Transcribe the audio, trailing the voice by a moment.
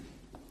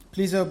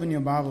Please open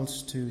your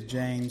Bibles to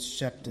James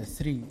chapter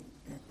 3.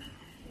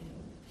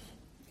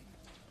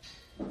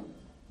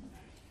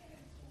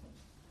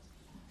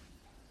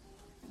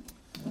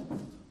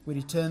 We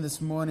return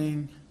this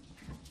morning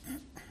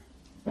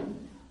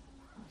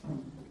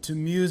to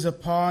muse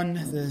upon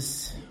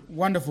this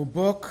wonderful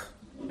book,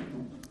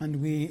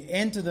 and we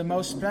enter the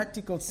most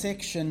practical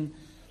section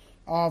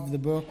of the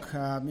book.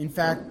 In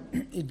fact,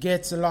 it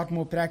gets a lot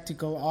more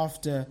practical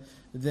after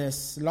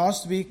this.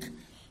 Last week,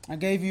 I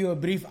gave you a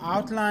brief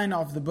outline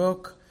of the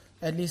book,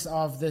 at least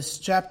of this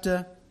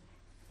chapter,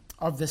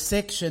 of the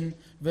section,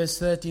 verse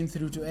 13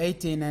 through to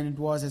 18, and it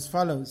was as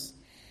follows.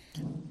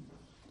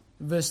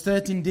 Verse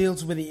 13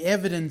 deals with the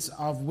evidence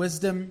of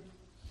wisdom.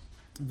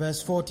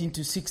 Verse 14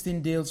 to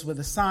 16 deals with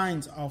the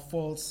signs of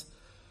false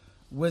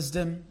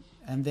wisdom.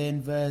 And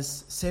then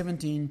verse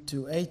 17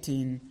 to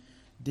 18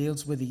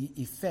 deals with the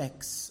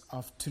effects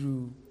of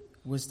true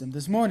wisdom.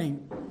 This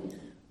morning,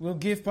 we'll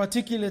give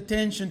particular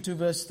attention to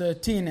verse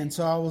 13, and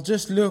so I will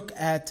just look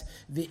at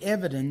the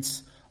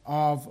evidence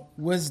of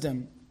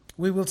wisdom.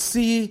 We will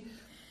see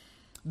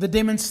the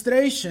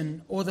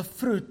demonstration or the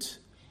fruit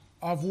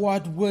of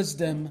what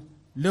wisdom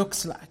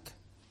looks like.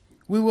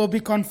 We will be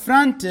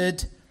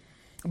confronted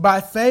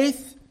by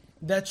faith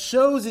that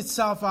shows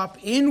itself up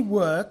in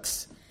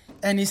works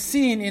and is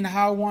seen in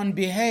how one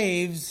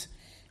behaves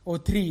or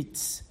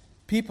treats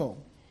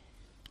people.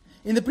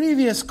 In the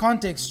previous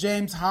context,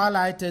 James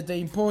highlighted the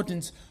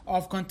importance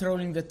of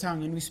controlling the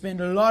tongue, and we spend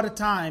a lot of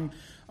time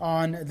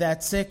on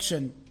that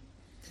section.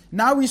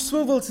 Now he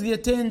swivels the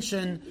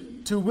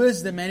attention to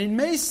wisdom, and it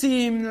may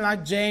seem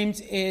like James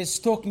is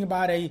talking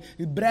about a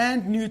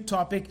brand new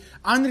topic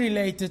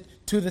unrelated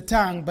to the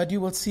tongue, but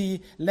you will see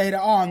later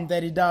on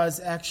that it does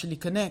actually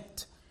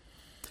connect.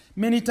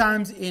 Many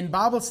times in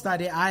Bible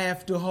study, I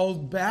have to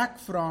hold back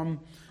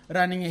from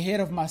running ahead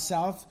of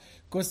myself,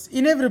 because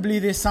inevitably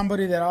there's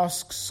somebody that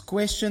asks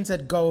questions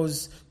that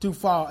goes too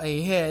far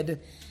ahead.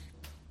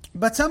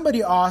 But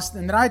somebody asked,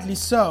 and rightly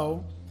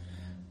so,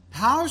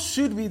 how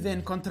should we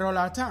then control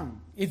our tongue?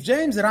 If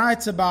James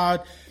writes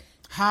about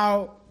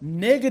how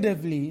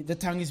negatively the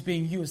tongue is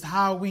being used,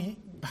 how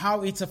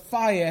it's a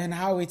fire and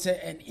how it's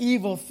an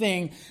evil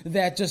thing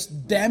that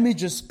just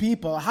damages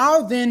people,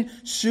 how then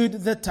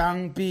should the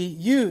tongue be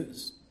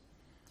used?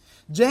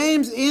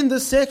 James in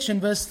this section,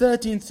 verse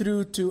 13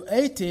 through to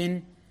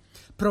 18,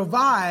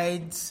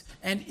 provides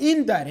an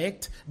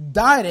indirect,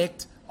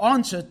 direct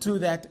answer to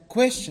that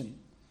question.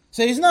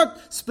 So he's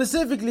not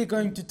specifically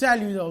going to tell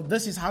you, oh,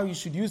 this is how you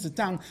should use the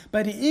tongue,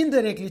 but he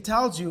indirectly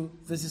tells you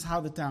this is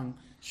how the tongue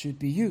should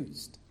be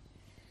used.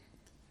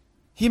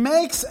 He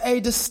makes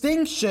a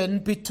distinction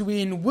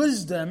between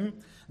wisdom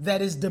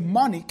that is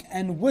demonic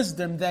and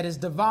wisdom that is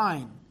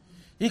divine.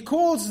 He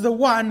calls the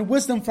one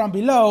wisdom from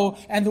below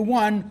and the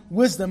one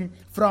wisdom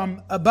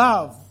from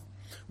above.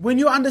 When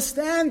you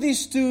understand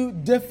these two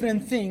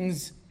different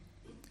things,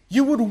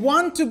 you would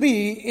want to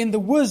be in the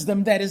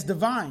wisdom that is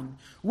divine,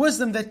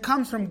 wisdom that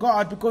comes from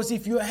God, because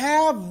if you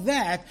have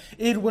that,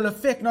 it will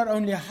affect not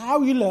only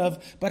how you live,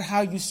 but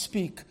how you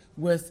speak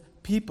with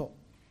people.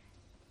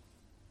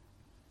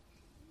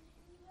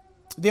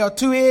 There are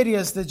two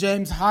areas that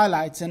James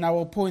highlights, and I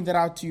will point that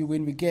out to you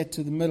when we get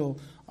to the middle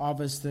of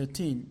verse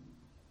 13.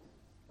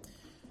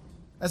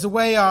 As a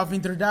way of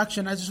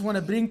introduction, I just want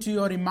to bring to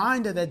you a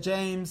reminder that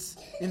James,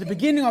 in the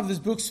beginning of this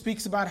book,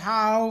 speaks about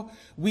how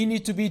we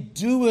need to be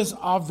doers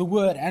of the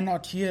word and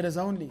not hearers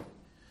only.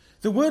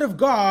 The word of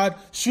God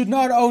should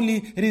not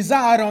only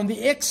reside on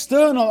the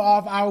external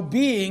of our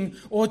being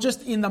or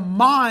just in the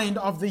mind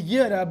of the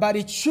hearer, but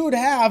it should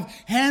have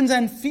hands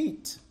and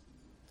feet.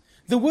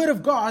 The word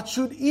of God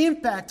should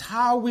impact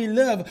how we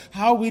live,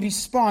 how we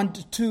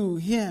respond to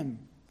Him.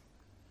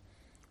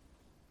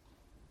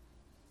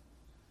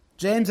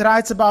 James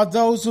writes about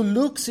those who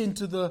looks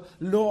into the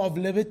law of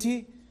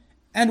liberty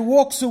and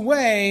walks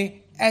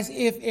away as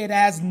if it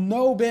has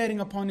no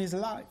bearing upon his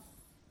life.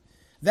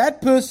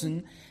 That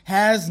person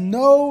has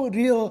no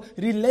real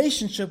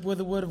relationship with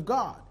the Word of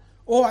God.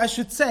 Or I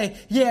should say,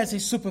 he has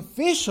a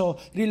superficial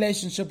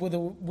relationship with the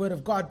Word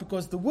of God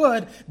because the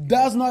Word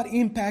does not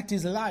impact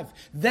his life.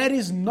 That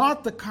is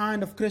not the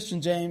kind of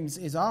Christian James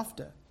is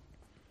after.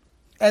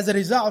 As a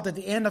result, at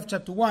the end of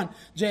chapter 1,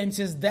 James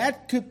says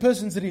that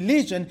person's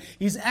religion,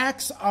 his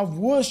acts of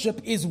worship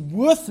is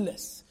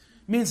worthless.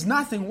 Means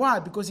nothing. Why?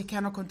 Because he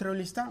cannot control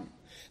his tongue.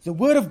 The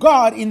Word of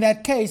God in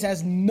that case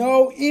has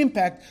no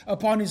impact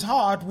upon his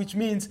heart, which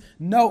means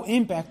no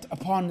impact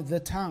upon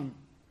the tongue.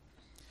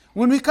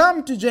 When we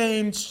come to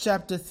James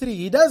chapter 3,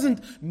 he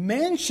doesn't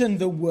mention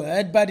the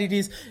word, but it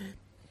is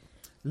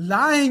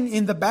lying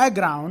in the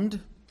background.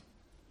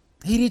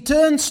 He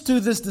returns to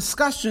this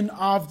discussion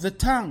of the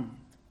tongue.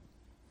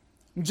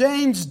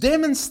 James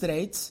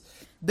demonstrates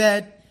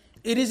that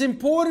it is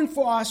important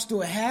for us to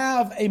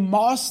have a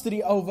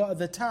mastery over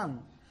the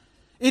tongue.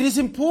 It is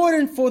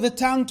important for the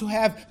tongue to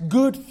have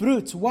good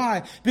fruits.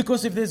 Why?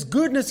 Because if there's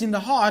goodness in the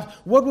heart,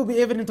 what will be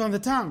evident on the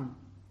tongue?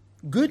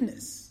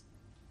 Goodness.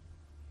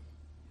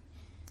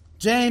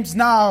 James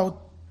now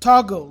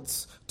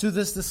toggles to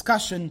this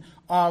discussion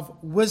of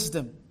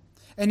wisdom.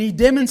 And he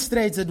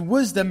demonstrates that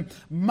wisdom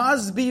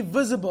must be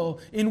visible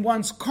in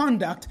one's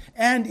conduct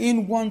and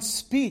in one's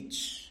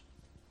speech.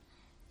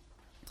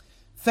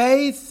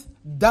 Faith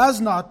does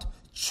not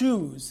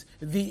choose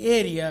the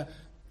area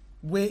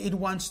where it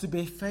wants to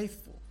be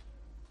faithful.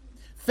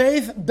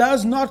 Faith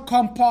does not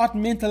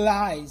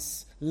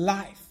compartmentalize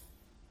life,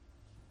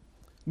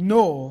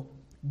 nor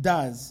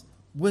does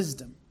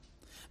wisdom.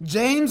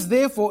 James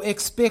therefore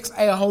expects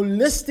a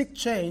holistic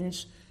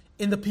change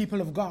in the people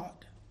of God.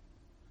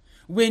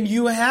 When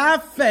you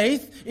have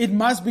faith, it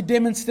must be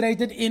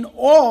demonstrated in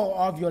all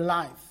of your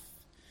life.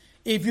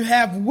 If you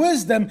have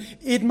wisdom,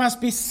 it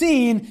must be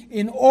seen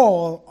in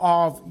all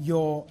of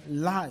your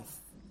life.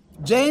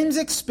 James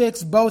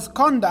expects both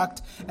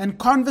conduct and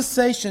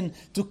conversation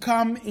to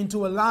come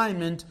into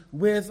alignment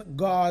with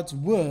God's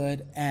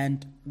word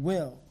and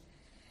will.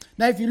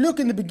 Now, if you look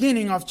in the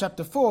beginning of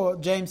chapter 4,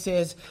 James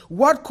says,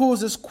 what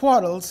causes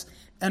quarrels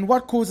and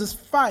what causes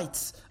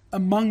fights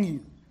among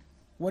you?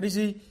 What is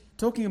he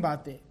talking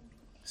about there?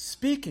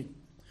 Speaking.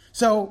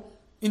 So,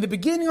 in the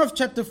beginning of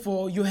chapter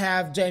 4, you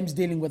have James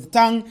dealing with the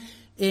tongue.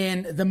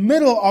 In the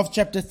middle of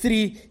chapter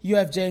 3, you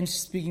have James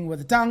speaking with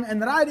the tongue.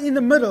 And right in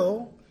the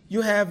middle,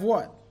 you have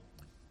what?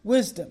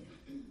 Wisdom.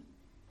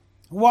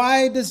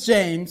 Why does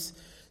James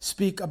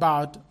speak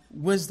about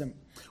wisdom?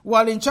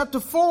 Well, in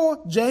chapter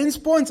 4, James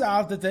points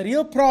out that the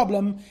real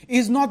problem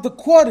is not the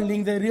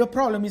quarreling, the real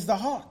problem is the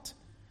heart.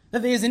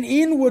 That there is an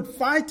inward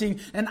fighting,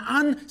 an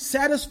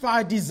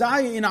unsatisfied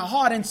desire in our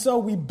heart, and so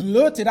we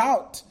blurt it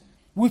out.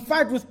 We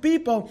fight with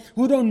people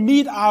who don't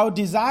meet our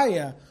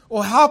desire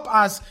or help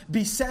us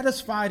be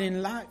satisfied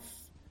in life.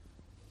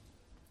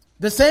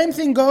 The same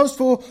thing goes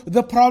for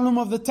the problem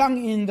of the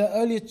tongue in the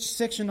earlier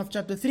section of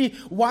chapter 3.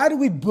 Why do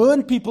we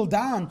burn people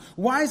down?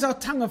 Why is our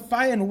tongue a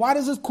fire, and why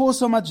does it cause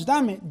so much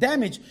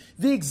damage?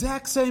 The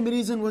exact same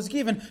reason was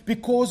given,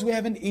 because we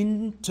have an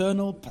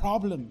internal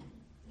problem.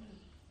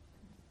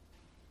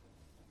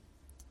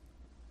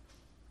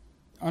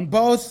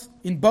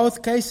 In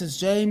both cases,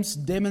 James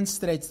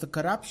demonstrates the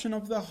corruption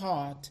of the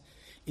heart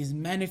is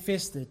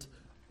manifested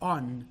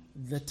on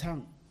the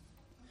tongue.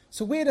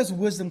 So where does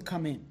wisdom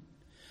come in?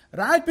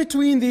 Right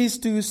between these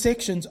two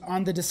sections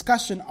on the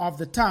discussion of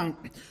the tongue,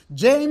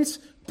 James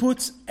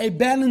puts a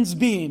balance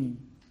beam.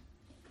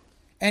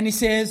 And he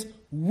says,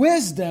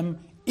 wisdom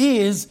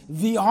is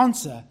the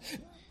answer.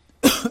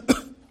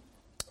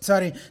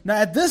 Now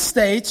at this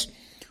stage,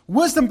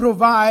 wisdom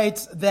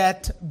provides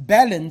that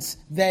balance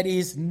that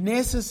is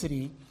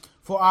necessary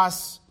for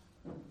us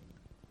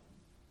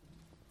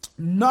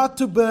not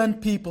to burn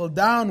people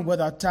down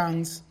with our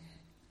tongues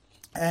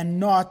and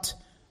not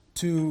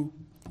to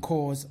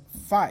cause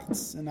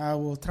fights. And I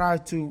will try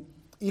to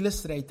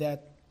illustrate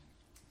that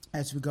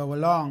as we go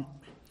along.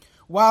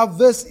 While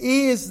this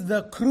is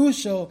the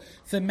crucial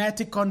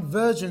thematic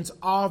convergence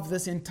of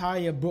this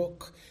entire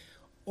book,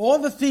 all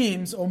the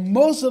themes, or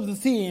most of the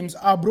themes,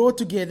 are brought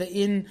together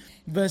in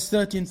verse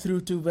 13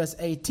 through to verse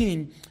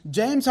 18.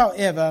 James,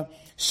 however,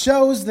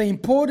 shows the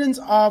importance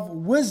of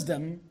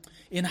wisdom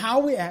in how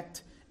we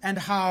act and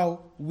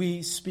how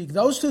we speak.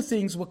 Those two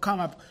things will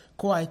come up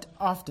quite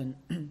often.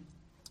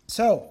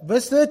 So,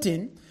 verse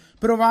 13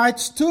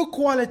 provides two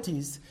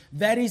qualities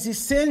that is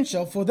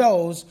essential for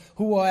those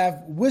who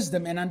have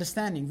wisdom and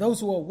understanding,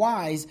 those who are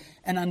wise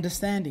and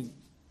understanding.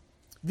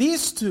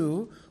 These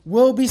two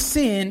will be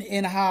seen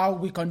in how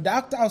we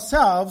conduct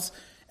ourselves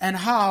and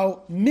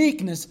how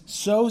meekness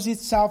shows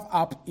itself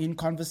up in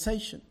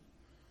conversation.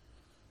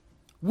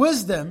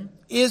 Wisdom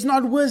is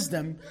not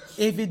wisdom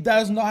if it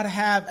does not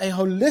have a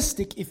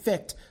holistic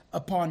effect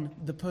upon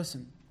the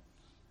person.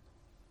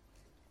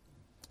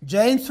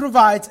 James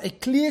provides a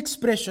clear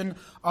expression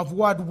of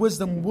what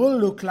wisdom will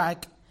look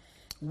like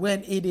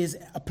when it is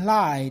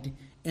applied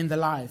in the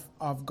life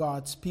of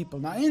God's people.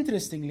 Now,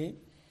 interestingly,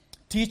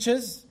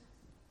 teachers,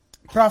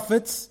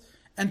 prophets,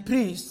 and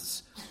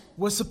priests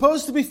were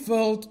supposed to be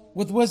filled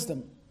with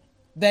wisdom.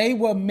 They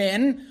were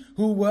men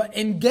who were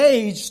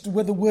engaged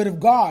with the Word of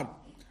God.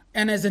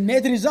 And as a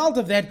net result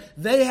of that,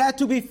 they had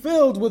to be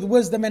filled with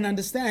wisdom and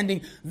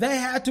understanding. They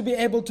had to be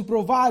able to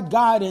provide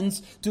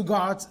guidance to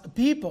God's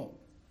people.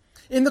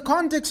 In the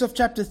context of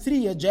chapter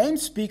 3,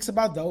 James speaks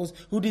about those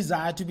who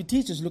desire to be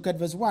teachers. Look at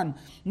verse 1.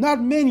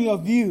 Not many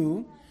of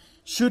you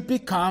should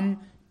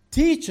become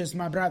teachers,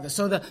 my brother.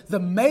 So the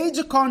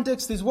major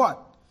context is what?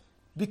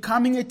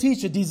 Becoming a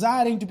teacher,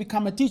 desiring to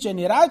become a teacher. And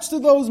he writes to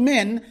those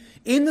men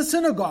in the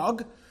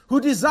synagogue who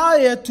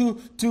desire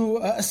to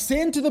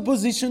ascend to the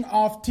position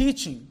of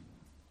teaching.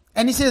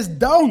 And he says,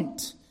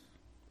 don't.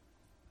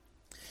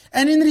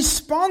 And in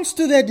response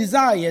to their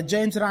desire,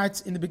 James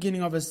writes in the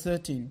beginning of verse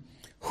 13,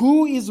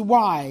 who is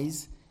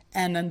wise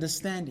and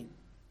understanding?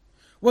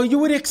 Well, you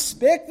would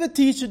expect the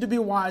teacher to be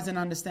wise and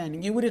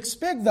understanding. You would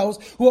expect those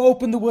who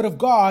open the Word of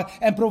God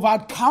and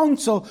provide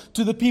counsel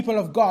to the people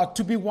of God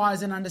to be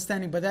wise and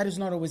understanding. But that is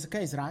not always the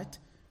case, right?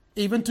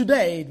 Even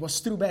today, it was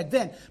true back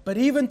then. But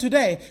even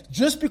today,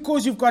 just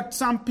because you've got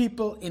some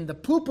people in the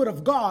pulpit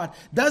of God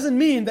doesn't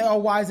mean they are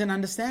wise and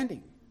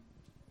understanding.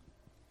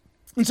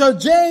 And so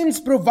James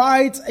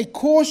provides a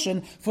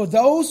caution for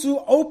those who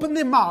open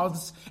their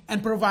mouths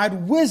and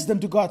provide wisdom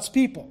to God's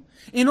people.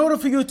 In order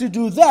for you to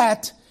do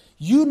that,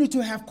 you need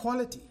to have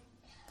quality.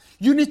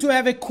 You need to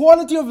have a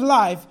quality of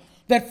life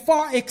that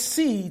far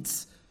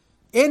exceeds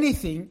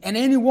anything and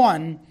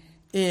anyone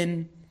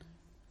in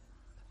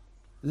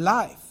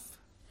life.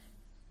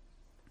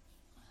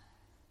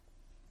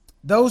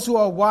 Those who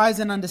are wise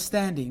and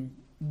understanding,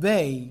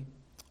 they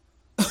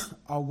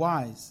are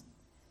wise.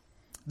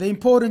 The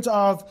importance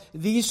of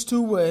these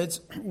two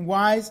words,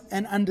 wise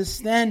and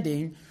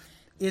understanding,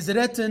 is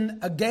written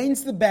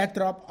against the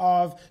backdrop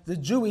of the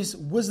Jewish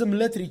wisdom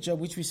literature,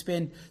 which we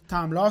spent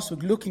time last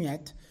week looking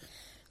at.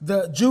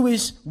 The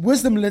Jewish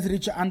wisdom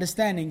literature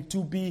understanding,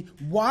 to be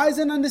wise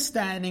and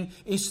understanding,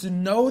 is to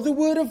know the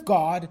Word of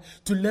God,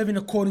 to live in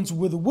accordance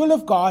with the will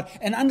of God,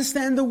 and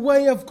understand the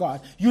way of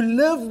God. You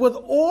live with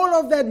all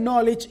of that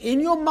knowledge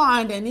in your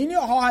mind and in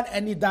your heart,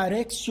 and it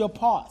directs your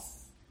path.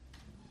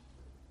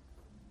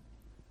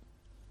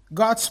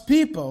 God's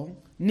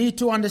people need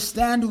to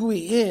understand who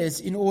He is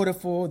in order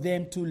for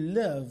them to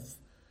live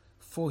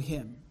for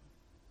Him.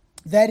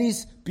 That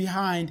is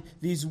behind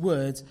these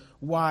words,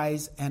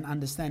 wise and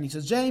understanding.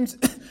 So James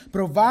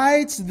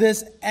provides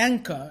this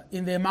anchor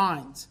in their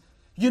minds.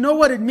 You know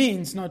what it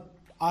means, not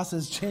us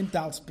as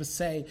Gentiles per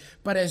se,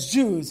 but as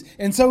Jews.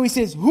 And so he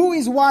says, who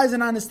is wise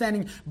and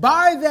understanding?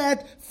 By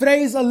that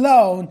phrase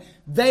alone,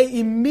 they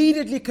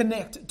immediately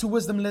connect to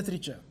wisdom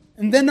literature.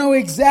 And they know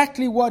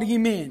exactly what he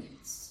means.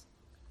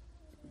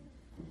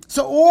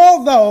 So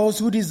all those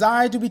who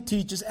desire to be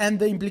teachers, and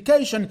the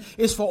implication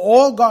is for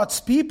all God's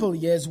people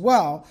here as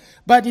well.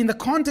 But in the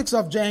context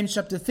of James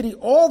chapter 3,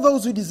 all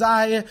those who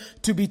desire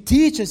to be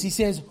teachers, he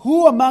says,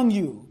 who among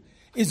you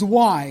is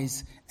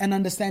wise and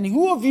understanding?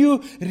 Who of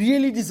you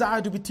really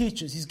desire to be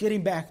teachers? He's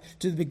getting back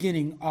to the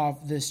beginning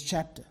of this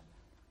chapter.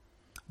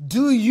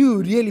 Do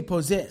you really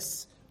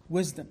possess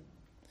wisdom?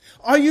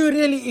 Are you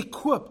really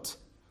equipped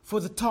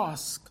for the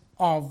task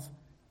of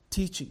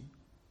teaching?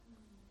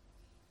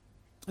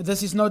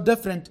 This is no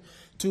different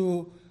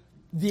to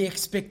the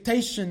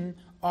expectation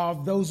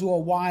of those who are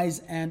wise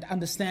and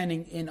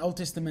understanding in Old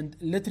Testament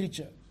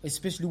literature,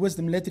 especially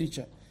wisdom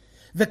literature.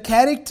 The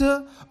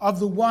character of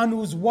the one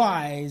who's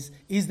wise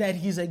is that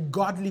he's a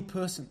godly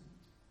person.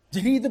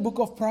 Read the book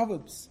of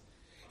Proverbs.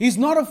 He's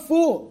not a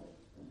fool.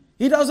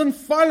 He doesn't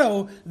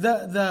follow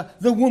the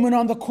woman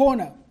on the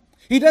corner.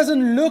 He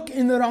doesn't look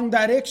in the wrong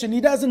direction.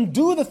 He doesn't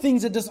do the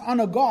things that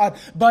dishonor God,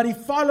 but he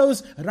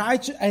follows a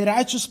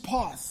righteous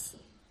path.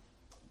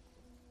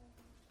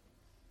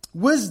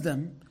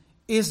 Wisdom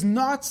is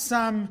not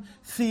some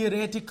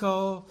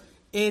theoretical,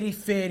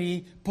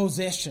 airy-fairy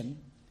possession.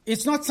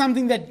 It's not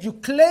something that you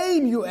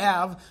claim you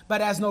have,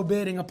 but has no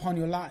bearing upon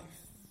your life.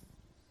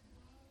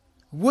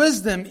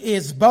 Wisdom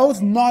is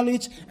both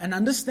knowledge and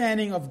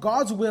understanding of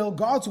God's will,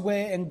 God's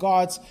way, and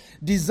God's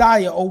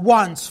desire or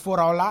wants for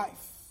our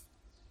life.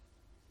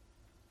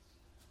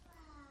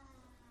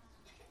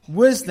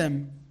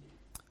 Wisdom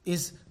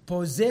is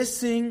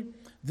possessing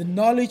the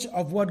knowledge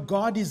of what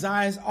God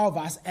desires of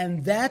us,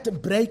 and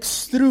that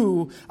breaks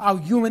through our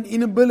human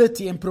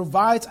inability and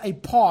provides a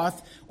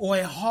path or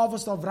a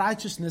harvest of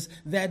righteousness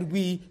that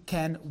we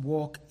can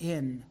walk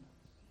in.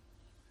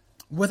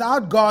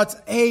 Without God's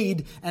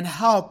aid and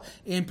help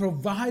in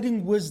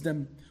providing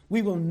wisdom,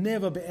 we will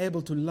never be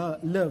able to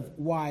live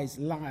wise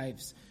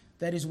lives.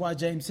 That is why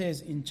James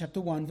says in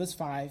chapter 1, verse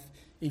 5,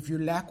 if you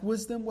lack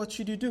wisdom, what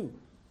should you do?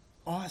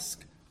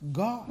 Ask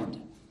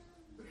God.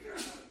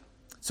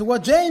 So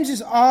what James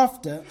is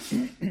after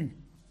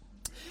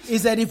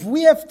is that if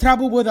we have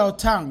trouble with our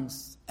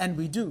tongues, and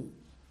we do,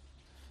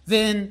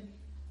 then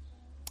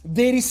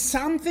there is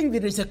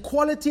a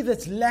quality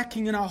that's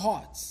lacking in our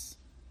hearts.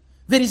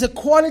 There is a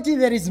quality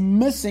that is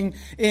missing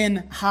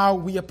in how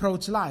we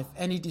approach life,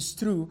 and it is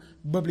through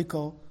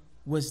biblical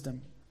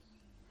wisdom.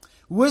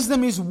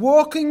 Wisdom is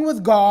walking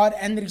with God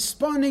and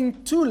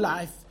responding to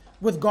life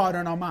with God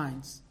on our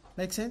minds.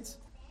 Make sense?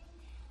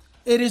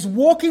 It is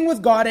walking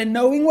with God and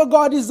knowing what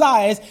God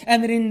desires,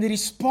 and in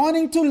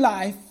responding to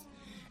life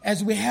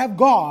as we have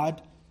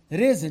God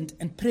present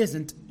and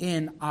present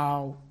in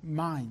our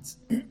minds.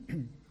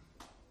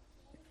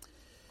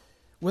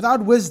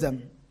 Without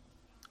wisdom,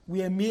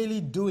 we are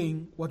merely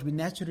doing what we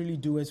naturally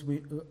do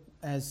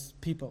as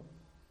people,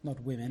 not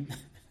women,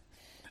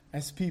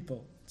 as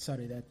people.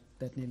 Sorry,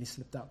 that nearly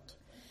slipped out.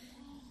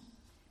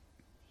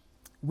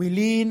 We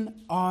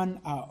lean on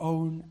our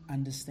own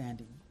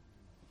understanding.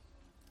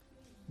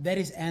 That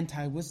is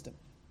anti-wisdom.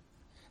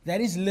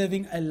 That is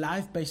living a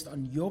life based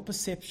on your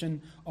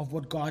perception of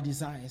what God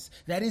desires.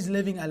 That is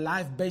living a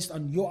life based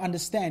on your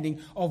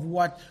understanding of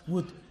what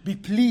would be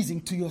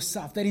pleasing to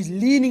yourself. That is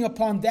leaning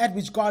upon that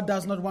which God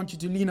does not want you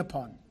to lean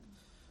upon.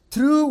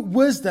 True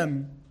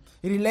wisdom,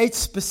 it relates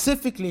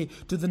specifically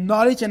to the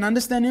knowledge and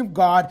understanding of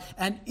God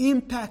and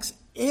impacts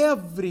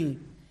every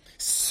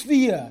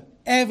sphere,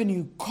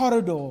 avenue,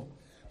 corridor,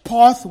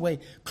 pathway,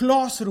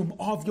 classroom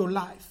of your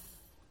life.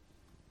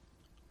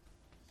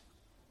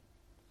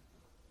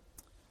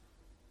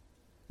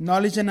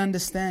 Knowledge and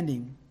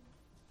understanding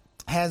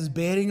has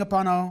bearing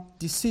upon our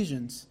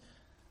decisions,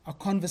 our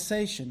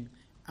conversation,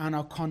 and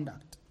our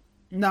conduct.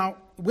 Now,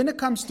 when it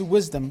comes to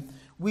wisdom,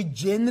 we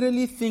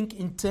generally think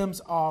in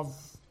terms of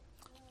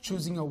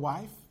choosing a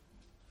wife,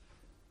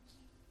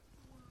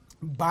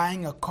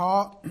 buying a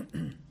car,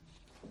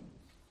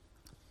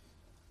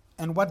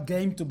 and what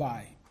game to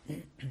buy.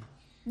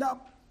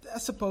 Now, I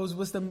suppose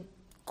wisdom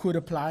could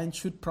apply and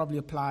should probably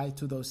apply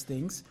to those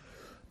things.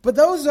 But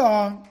those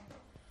are,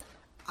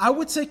 I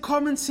would say,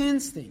 common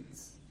sense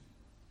things.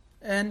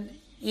 And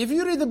if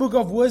you read the book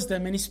of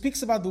Wisdom, and he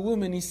speaks about the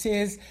woman, he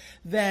says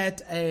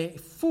that a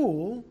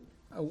fool,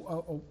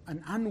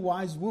 an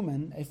unwise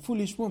woman, a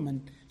foolish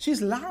woman,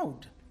 she's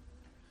loud.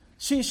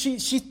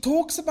 She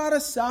talks about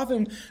herself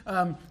and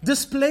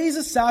displays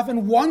herself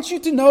and wants you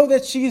to know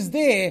that she is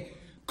there.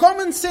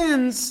 Common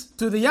sense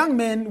to the young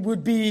men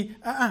would be,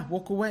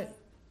 walk away.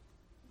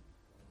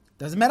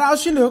 Doesn't matter how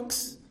she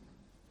looks,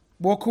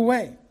 walk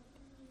away.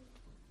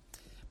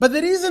 But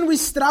the reason we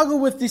struggle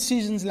with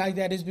decisions like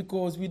that is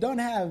because we don't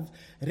have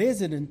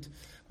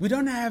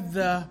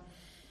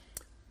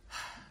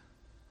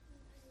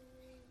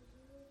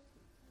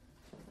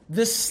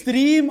the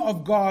stream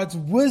of God's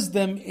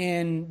wisdom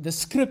in the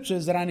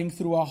scriptures running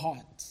through our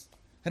hearts,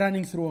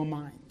 running through our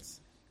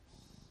minds.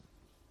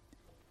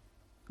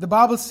 The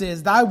Bible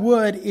says, thy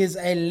word is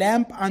a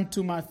lamp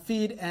unto my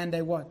feet and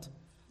a what?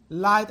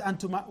 Light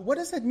unto my... What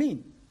does that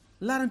mean?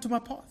 Light unto my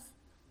path.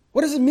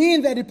 What does it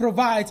mean that it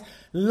provides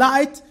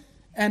light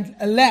and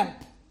a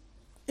lamp?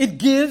 It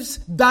gives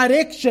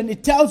direction.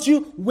 It tells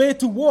you where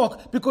to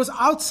walk. Because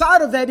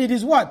outside of that, it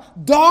is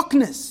what?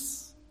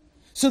 Darkness.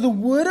 So the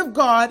Word of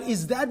God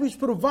is that which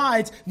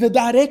provides the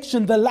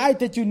direction, the light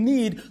that you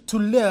need to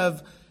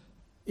live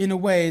in a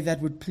way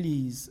that would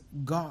please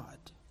God.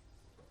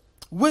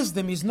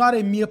 Wisdom is not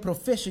a mere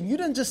profession. You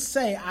don't just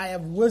say, I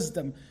have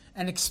wisdom,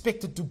 and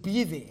expect it to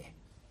be there.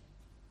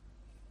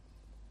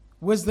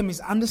 Wisdom is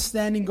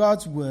understanding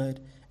God's word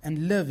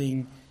and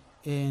living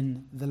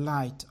in the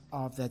light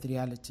of that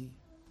reality.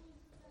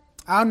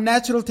 Our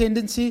natural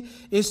tendency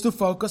is to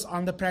focus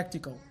on the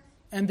practical.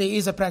 And there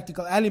is a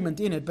practical element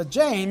in it. But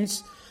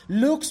James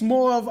looks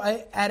more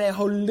at a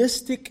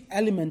holistic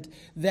element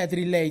that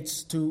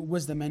relates to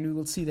wisdom. And we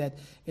will see that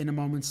in a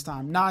moment's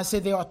time. Now I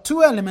said there are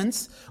two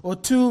elements or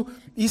two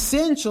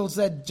essentials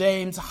that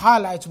James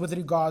highlights with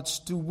regards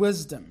to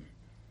wisdom.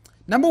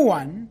 Number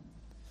one,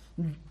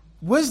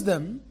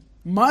 wisdom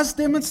must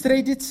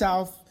demonstrate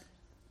itself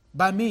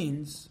by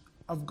means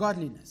of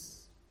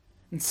godliness.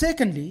 And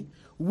secondly,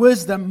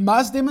 wisdom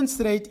must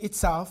demonstrate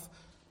itself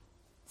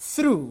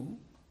through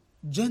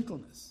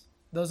gentleness.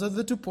 Those are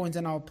the 2 points,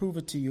 and I'll prove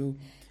it to you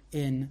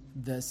in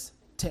this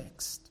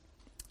text.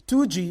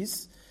 2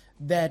 G's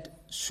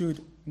that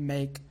should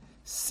make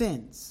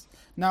sense.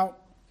 Now,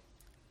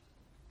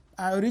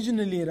 I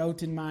originally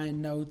wrote in my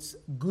notes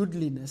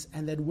goodliness,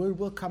 and that word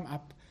will come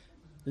up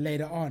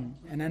later on.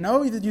 And I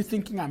know that you're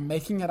thinking I'm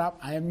making it up.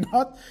 I am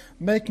not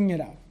making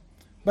it up.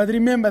 But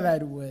remember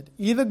that word.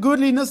 Either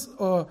goodliness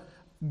or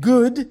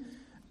good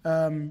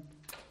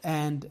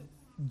and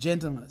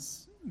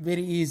gentleness.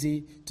 Very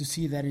easy to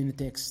see that in the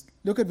text.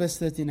 Look at verse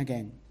 13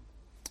 again.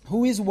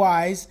 Who is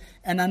wise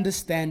and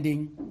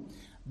understanding?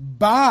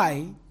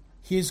 By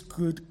his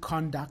good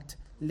conduct,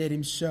 let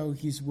him show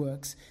his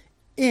works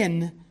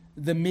in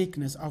the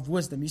meekness of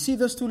wisdom. You see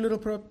those two little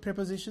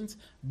prepositions?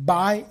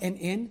 By and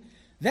in.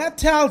 That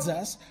tells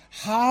us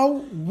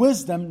how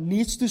wisdom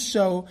needs to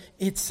show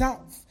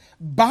itself.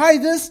 By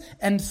this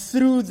and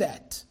through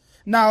that.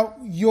 Now,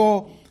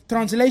 your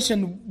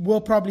translation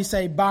will probably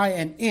say by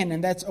and in,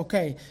 and that's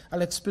okay.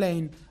 I'll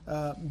explain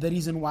the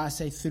reason why I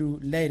say through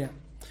later.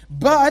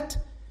 But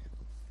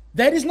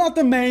that is not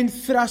the main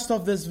thrust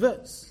of this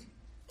verse.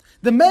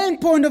 The main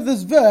point of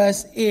this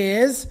verse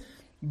is,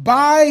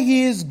 by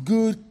his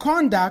good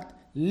conduct,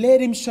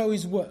 let him show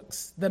his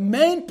works. The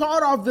main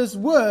part of this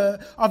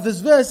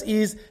verse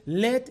is,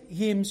 let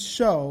him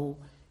show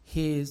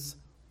his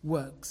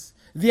works.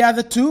 The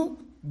other two,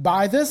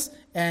 by this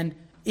and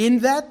in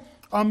that,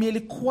 are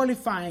merely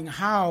qualifying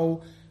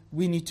how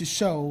we need to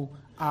show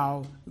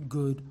our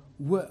good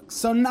works.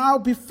 So now,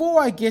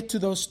 before I get to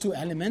those two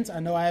elements,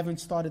 I know I haven't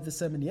started the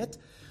sermon yet.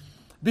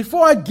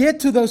 Before I get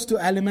to those two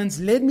elements,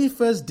 let me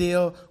first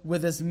deal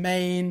with this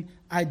main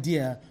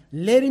idea.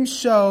 Let him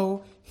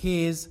show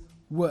his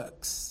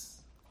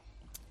works.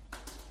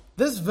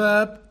 This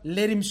verb,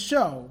 let him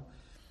show,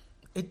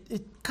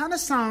 it kind of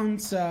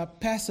sounds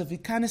passive.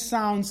 It kind of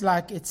sounds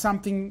like it's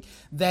something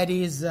that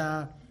is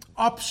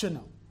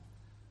optional.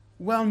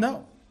 Well,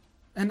 no.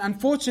 And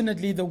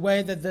unfortunately, the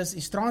way that this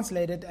is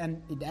translated,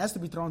 and it has to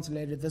be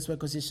translated this way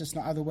because there's just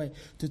no other way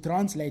to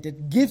translate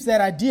it, gives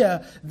that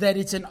idea that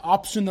it's an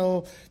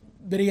optional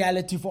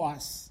reality for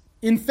us.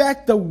 In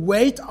fact, the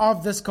weight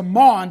of this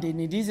command, and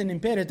it is an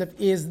imperative,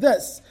 is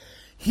this.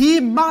 He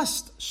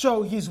must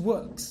show his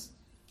works.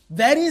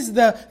 That is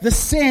the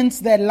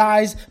sense that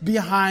lies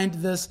behind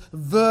this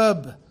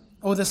verb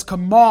or this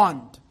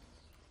command.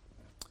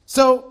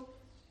 So,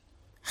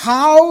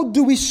 how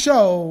do we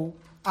show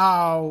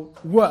our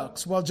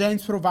works? Well,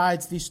 James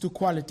provides these two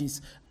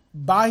qualities.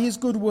 by his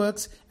good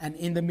works and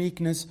in the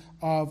meekness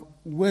of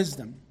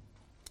wisdom.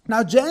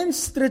 Now, James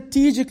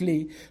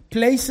strategically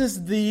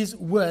places these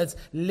words,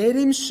 let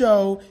him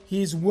show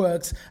his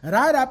works,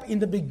 right up in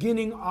the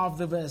beginning of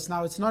the verse.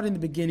 Now, it's not in the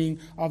beginning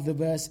of the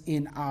verse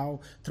in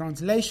our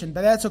translation,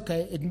 but that's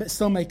okay. It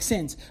still makes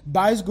sense.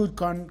 By his good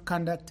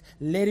conduct,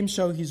 let him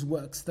show his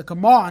works. The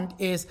command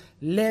is,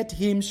 let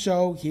him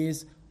show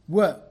his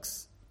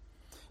works.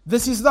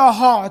 This is the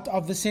heart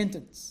of the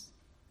sentence.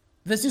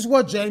 This is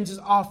what James is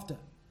after.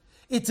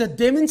 It's a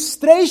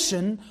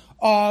demonstration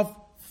of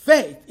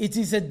faith. It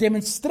is a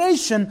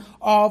demonstration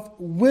of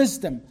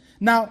wisdom.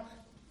 Now,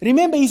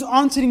 remember, he's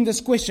answering this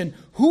question.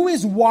 Who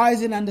is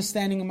wise and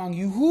understanding among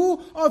you?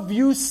 Who of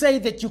you say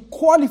that you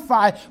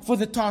qualify for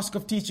the task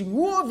of teaching?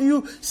 Who of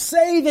you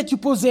say that you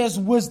possess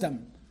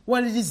wisdom?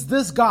 Well, it is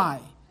this guy.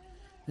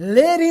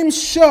 Let him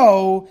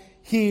show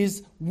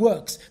his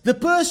works. The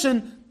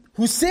person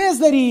who says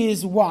that he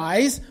is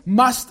wise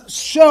must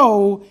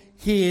show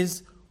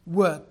his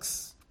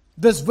works.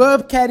 This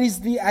verb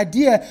carries the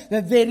idea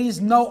that there is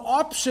no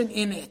option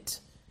in it.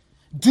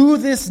 Do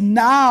this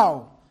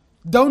now.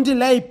 Don't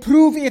delay.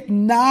 Prove it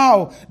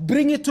now.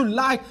 Bring it to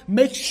light.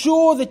 Make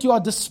sure that you are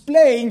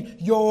displaying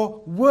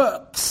your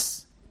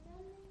works.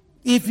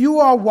 If you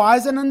are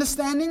wise and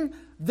understanding,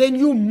 then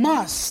you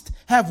must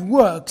have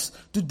works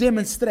to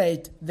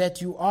demonstrate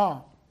that you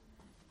are.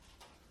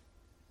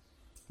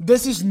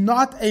 This is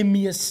not a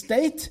mere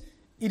state.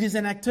 It is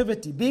an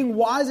activity. Being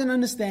wise and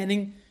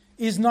understanding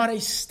is not a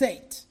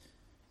state.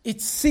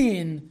 It's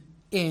seen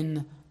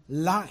in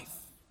life.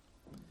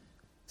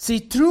 See,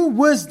 true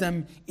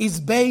wisdom is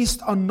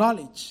based on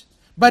knowledge.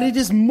 But it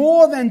is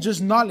more than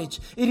just knowledge.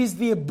 It is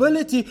the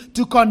ability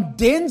to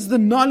condense the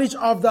knowledge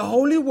of the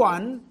Holy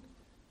One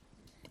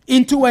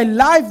into a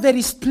life that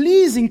is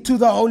pleasing to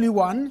the Holy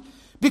One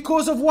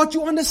because of what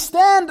you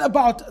understand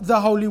about the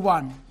Holy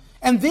One.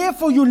 And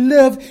therefore you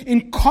live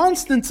in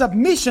constant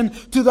submission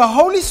to the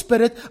Holy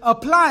Spirit,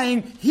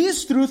 applying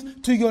His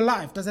truth to your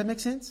life. Does that make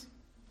sense?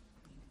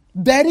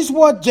 That is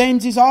what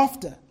James is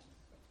after.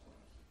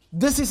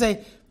 This is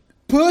a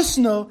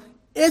personal,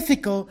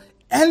 ethical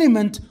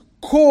element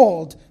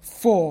called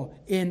for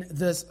in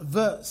this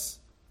verse.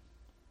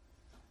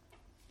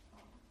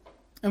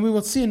 And we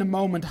will see in a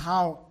moment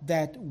how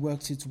that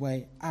works its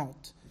way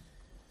out.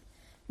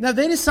 Now,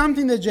 there is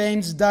something that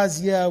James does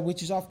here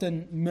which is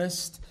often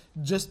missed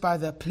just by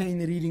the plain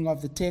reading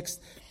of the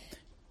text.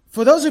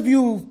 For those of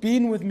you who've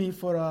been with me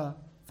from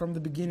the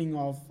beginning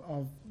of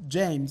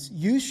James,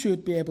 you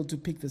should be able to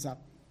pick this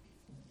up.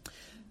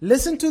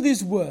 Listen to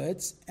these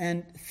words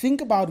and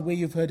think about where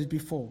you've heard it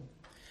before.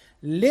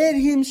 Let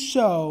him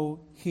show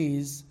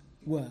his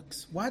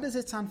works. Why does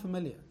it sound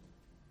familiar?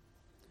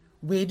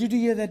 Where did you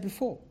hear that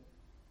before?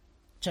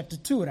 Chapter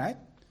 2, right?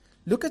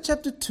 Look at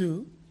chapter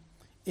 2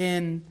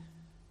 in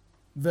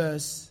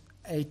verse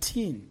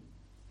 18.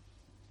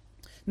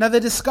 Now the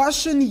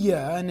discussion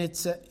here, and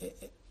it's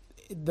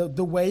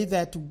the way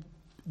that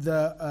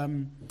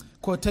the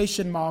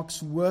quotation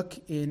marks work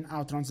in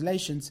our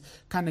translations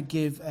kind of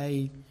give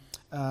an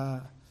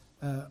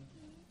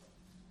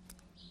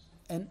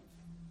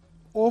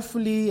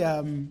awfully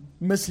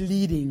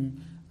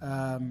misleading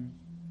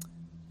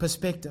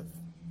perspective.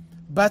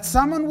 But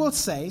someone will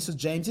say, so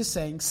James is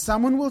saying,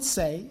 someone will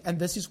say, and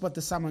this is what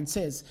the someone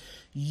says,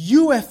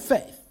 you have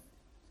faith.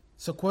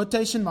 So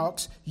quotation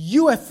marks,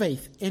 you have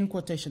faith, in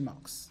quotation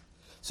marks.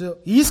 So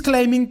he's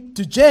claiming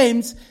to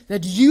James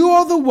that you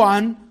are the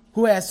one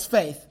who has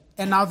faith.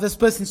 And now this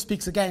person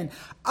speaks again.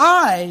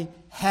 I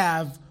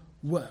have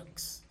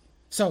works.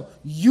 So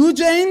you,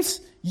 James,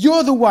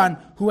 you're the one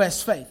who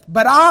has faith.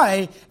 But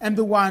I am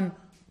the one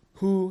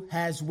who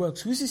has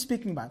works. Who's he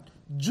speaking about?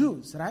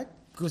 Jews, right?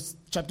 Because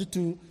chapter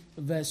 2,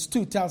 verse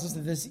 2 tells us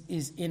that this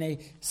is in a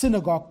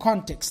synagogue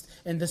context.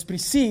 And this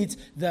precedes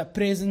the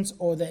presence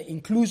or the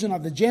inclusion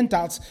of the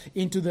Gentiles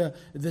into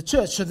the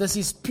church. So this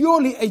is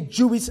purely a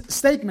Jewish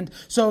statement.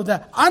 So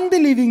the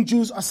unbelieving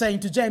Jews are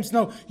saying to James,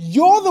 no,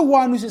 you're the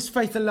one who says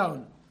faith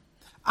alone.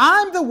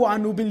 I'm the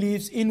one who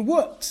believes in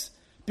works.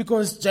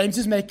 Because James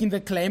is making the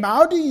claim,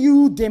 how do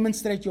you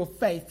demonstrate your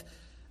faith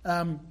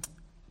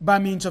by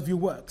means of your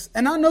works?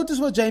 And now notice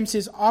what James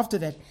says after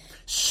that.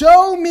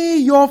 Show me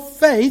your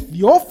faith,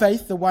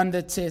 the one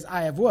that says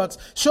I have works.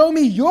 Show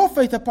me your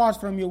faith apart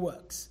from your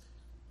works.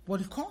 Well,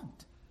 you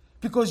can't.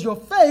 Because your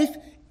faith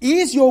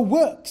is your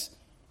works.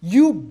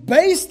 You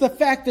base the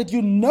fact that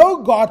you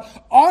know God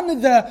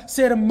on the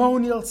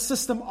ceremonial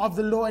system of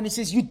the law. And he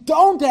says you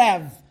don't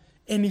have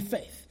any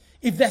faith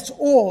if that's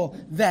all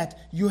that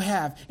you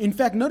have. In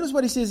fact, notice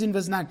what he says in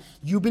verse 9.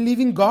 You believe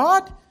in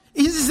God?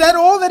 Is that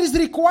all that is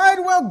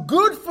required? Well,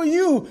 good for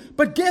you.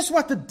 But guess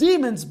what? The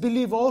demons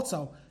believe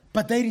also.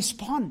 But they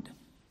respond.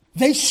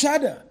 They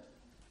shudder.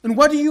 And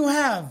what do you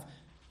have?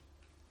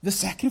 The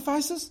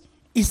sacrifices?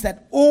 Is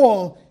that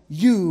all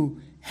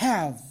you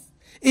have?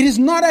 It is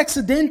not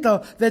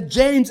accidental that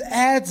James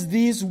adds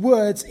these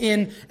words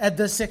in at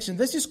this section.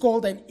 This is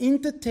called an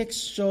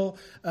intertextual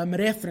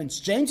reference.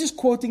 James is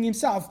quoting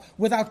himself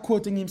without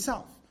quoting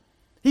himself.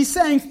 He's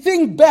saying,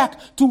 think back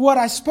to what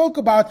I spoke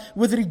about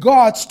with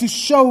regards to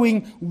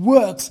showing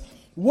works.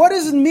 What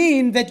does it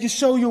mean that you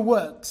show your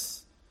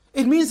works?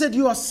 It means that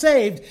you are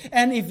saved.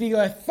 And if you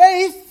have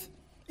faith,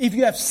 if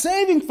you have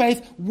saving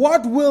faith,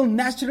 what will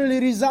naturally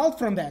result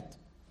from that?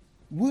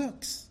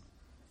 Works.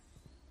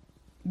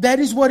 That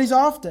is what he's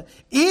after.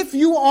 If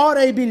you are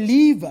a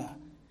believer,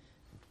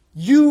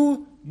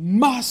 you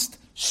must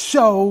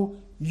show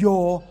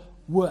your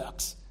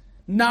works.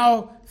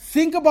 Now,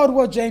 think about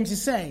what James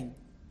is saying.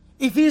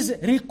 If he's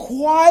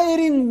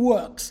requiring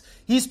works,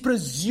 he's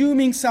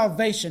presuming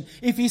salvation.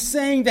 If he's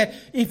saying that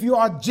if you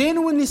are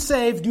genuinely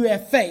saved, you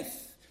have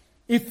faith.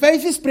 If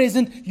faith is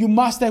present, you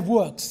must have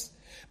works.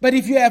 But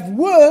if you have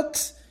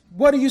works,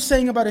 what are you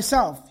saying about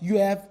yourself? You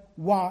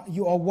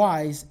are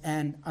wise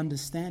and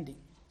understanding.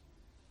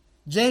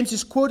 James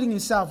is quoting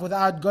himself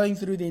without going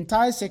through the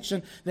entire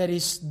section that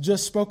is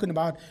just spoken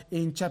about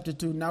in chapter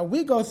 2. Now,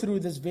 we go through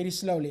this very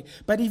slowly.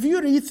 But if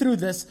you read through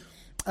this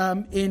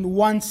in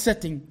one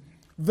sitting,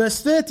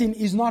 verse 13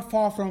 is not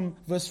far from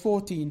verse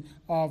 14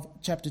 of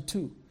chapter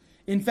 2.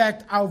 In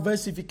fact, our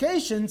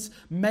versifications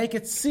make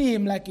it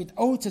seem like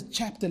it's a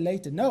chapter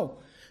later. No,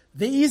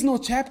 there is no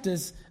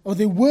chapters, or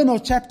there were no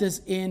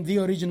chapters in the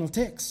original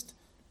text.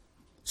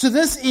 So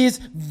this is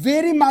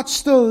very much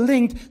still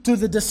linked to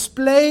the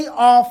display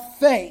of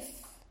faith.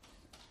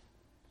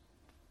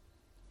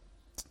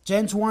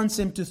 James wants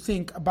him to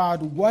think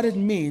about what it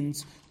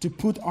means to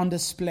put on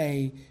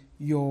display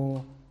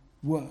your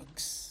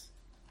works.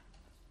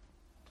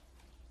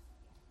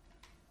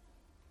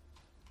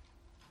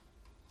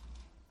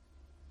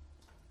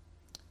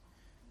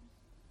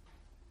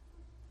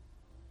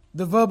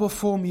 The verbal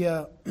form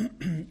here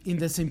in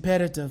this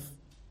imperative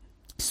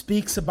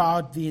speaks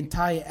about the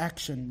entire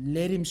action.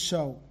 Let him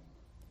show.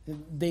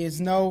 There is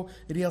no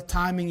real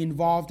timing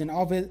involved, and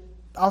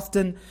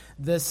often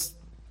this,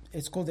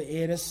 it's called the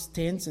aorist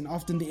tense, and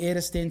often the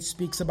aorist tense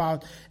speaks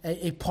about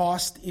a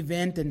past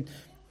event, and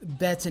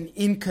that's an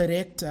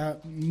incorrect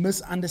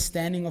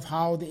misunderstanding of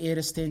how the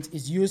aorist tense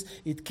is used.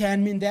 It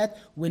can mean that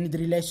when it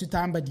relates to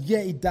time, but here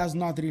it does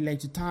not relate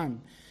to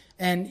time.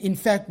 And in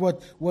fact,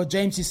 what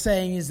James is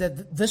saying is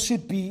that this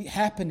should be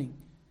happening.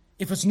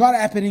 If it's not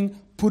happening,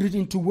 put it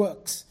into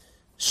works.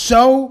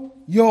 Show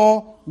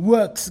your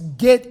works.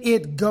 Get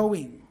it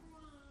going.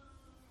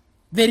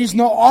 There is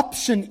no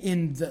option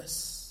in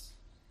this.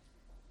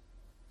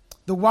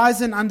 The wise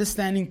and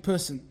understanding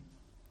person,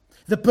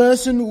 the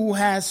person who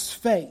has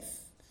faith,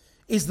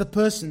 is the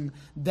person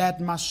that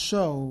must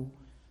show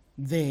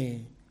their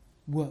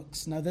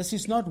works. Now, this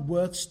is not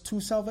works to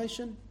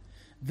salvation.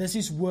 This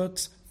is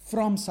works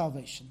from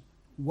salvation.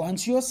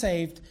 Once you're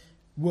saved,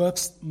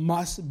 works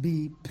must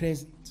be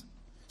present.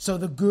 So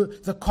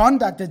the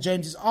conduct that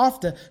James is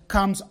after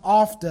comes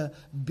after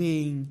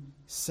being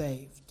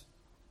saved.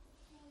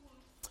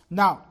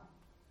 Now,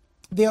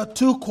 there are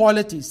two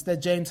qualities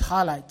that James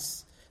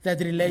highlights that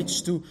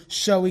relates to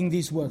showing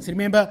these works.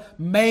 Remember,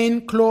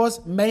 main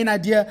clause, main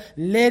idea,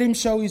 let him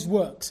show his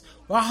works.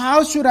 Well,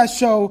 how should I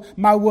show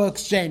my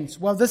works, James?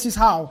 Well, this is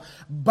how.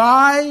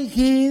 By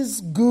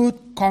his good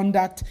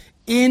conduct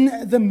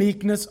in the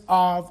meekness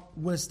of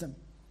wisdom.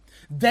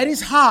 That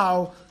is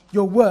how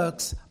your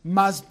works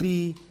must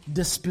be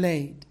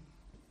displayed.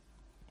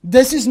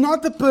 This is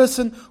not the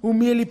person who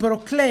merely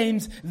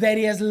proclaims that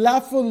he has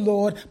love for the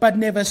Lord, but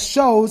never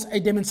shows a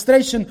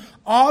demonstration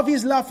of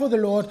his love for the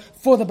Lord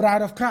for the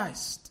bride of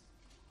Christ.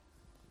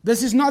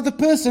 This is not the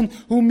person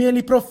who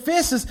merely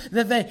professes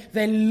that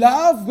they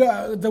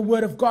love the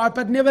Word of God,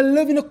 but never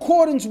live in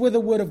accordance with the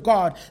Word of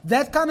God.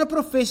 That kind of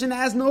profession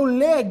has no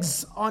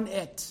legs on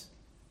it.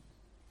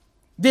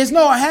 There's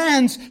no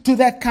hands to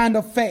that kind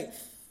of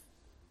faith.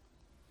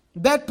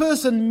 That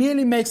person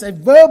merely makes a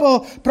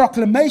verbal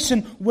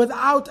proclamation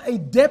without a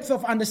depth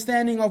of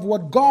understanding of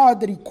what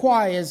God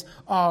requires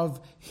of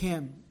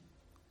him.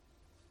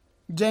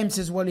 James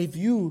says, well, if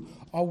you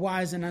are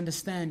wise and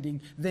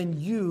understanding,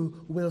 then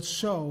you will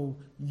show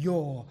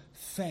your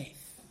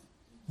faith.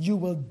 You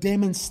will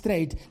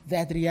demonstrate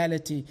that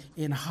reality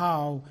in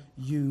how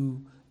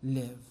you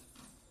live.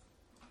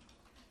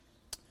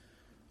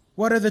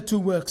 What are the two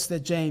works that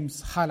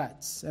James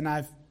highlights? And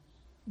I've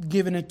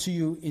given it to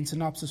you in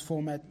synopsis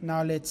format.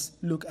 Now let's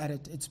look at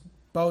it. It's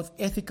both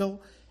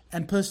ethical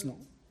and personal.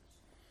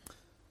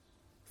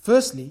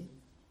 Firstly,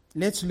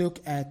 let's look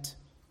at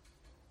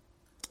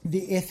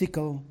the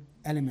ethical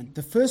element.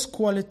 The first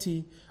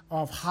quality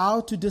of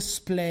how to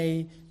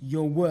display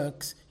your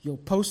works, your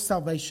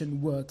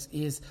post-salvation works,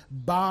 is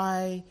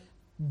by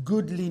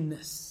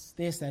goodliness.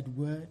 There's that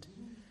word.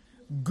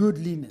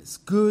 Goodliness,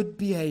 good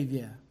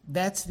behavior.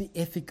 That's the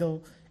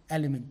ethical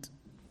element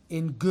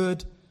in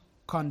good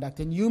conduct.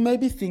 And you may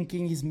be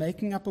thinking he's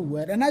making up a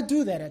word, and I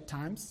do that at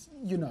times.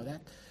 You know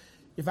that.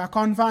 If I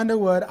can't find a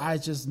word, I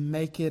just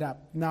make it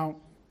up. Now,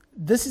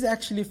 this is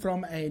actually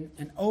from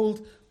an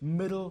old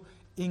Middle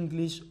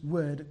English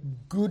word,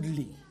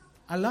 goodly.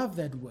 I love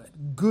that word,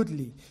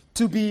 goodly.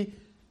 To be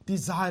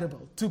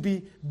desirable, to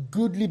be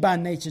goodly by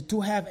nature,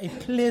 to have a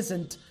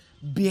pleasant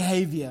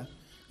behavior.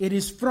 It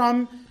is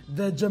from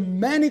the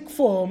Germanic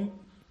form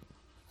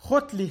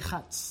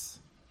godlikhats.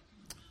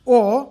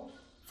 Or,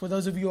 for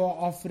those of you who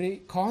are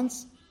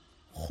Afrikaans,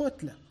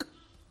 godlik,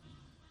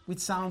 which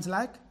sounds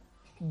like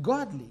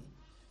godly.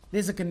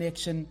 There's a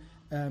connection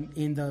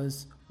in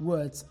those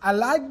words. I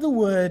like the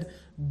word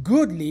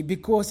goodly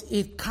because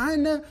it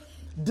kind of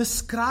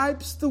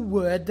describes the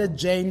word that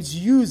James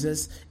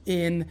uses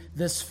in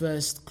this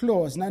first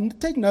clause. Now,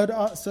 take note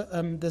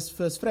of this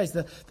first phrase,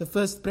 the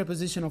first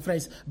prepositional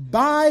phrase,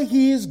 by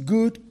his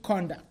good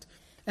conduct.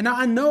 And now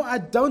I know I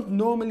don't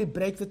normally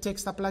break the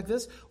text up like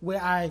this,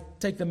 where I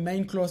take the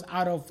main clause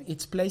out of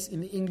its place in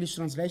the English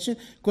translation,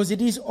 because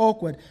it is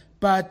awkward.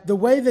 But the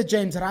way that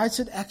James writes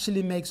it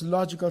actually makes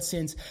logical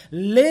sense.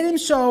 Let him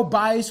show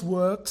by his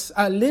works,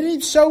 let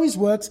him show his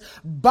works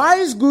by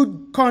his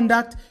good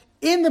conduct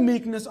in the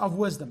meekness of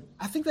wisdom.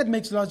 I think that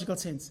makes logical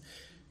sense.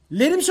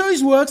 Let him show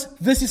his works.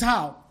 This is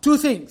how. Two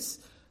things.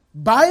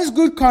 By his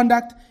good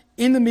conduct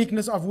in the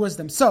meekness of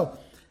wisdom. So,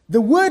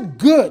 the word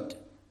good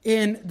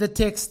in the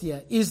text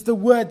here is the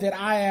word that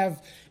I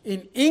have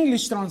in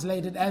English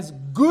translated as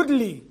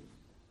goodly.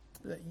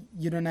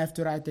 You don't have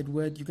to write that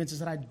word. You can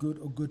just write good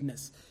or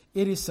goodness.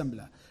 It is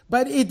similar.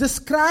 But it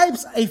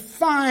describes a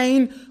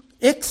fine,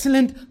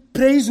 excellent,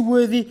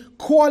 praiseworthy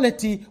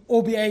quality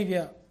or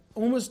behavior,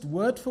 almost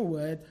word for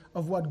word,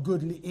 of what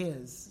goodly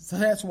is. So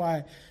that's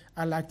why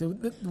I like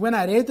it. When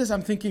I read this,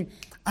 I'm thinking,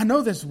 I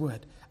know this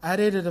word. I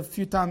read it a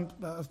few times,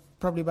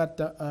 probably about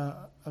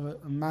a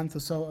month or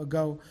so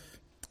ago,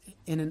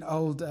 in an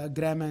old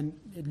grammar, and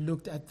it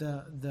looked at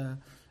the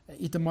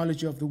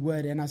etymology of the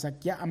word, and I was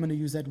like, yeah, I'm going to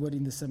use that word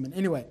in the sermon.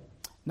 Anyway,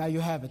 now you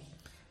have it.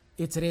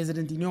 It's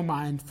resident in your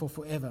mind for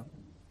forever.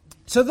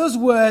 So this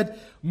word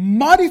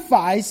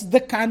modifies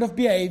the kind of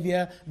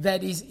behavior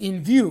that is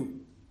in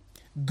view.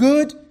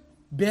 Good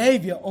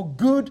behavior or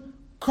good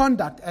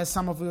conduct, as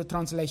some of your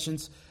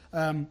translations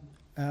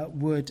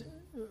would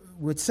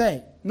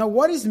say. Now,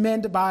 what is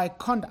meant by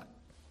conduct?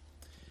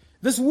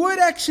 This word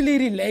actually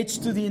relates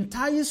to the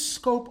entire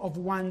scope of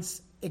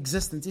one's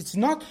existence. It's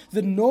not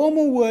the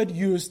normal word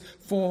used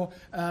for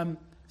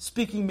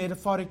speaking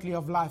metaphorically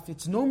of life.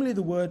 It's normally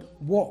the word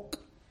walk.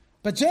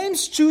 But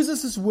James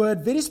chooses this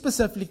word very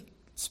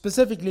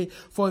specifically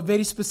for a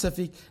very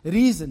specific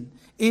reason.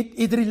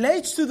 It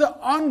relates to the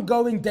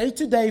ongoing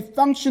day-to-day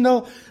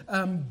functional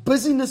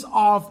busyness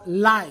of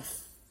life.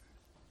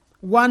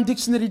 One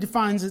dictionary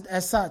defines it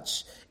as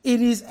such. It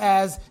is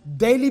as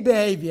daily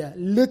behavior,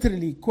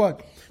 literally,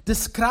 quote,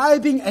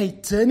 describing a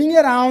turning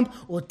around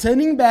or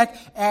turning back,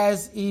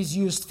 as is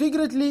used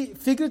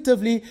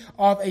figuratively,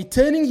 of a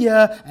turning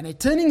here and a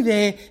turning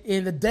there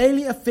in the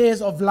daily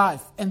affairs of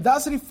life, and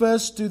thus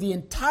refers to the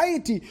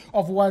entirety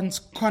of one's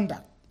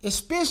conduct,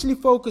 especially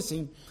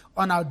focusing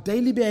on our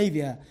daily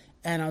behavior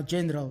and our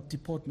general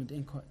deportment,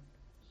 end quote.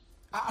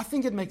 I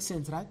think it makes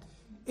sense, right?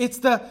 It's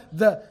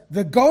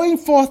the going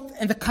forth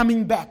and the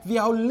coming back, the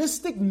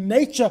holistic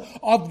nature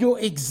of your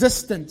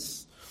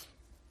existence.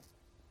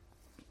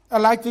 I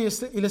like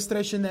the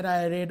illustration that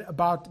I read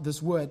about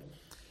this word.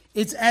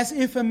 It's as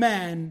if a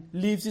man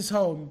leaves his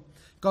home,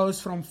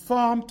 goes from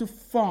farm to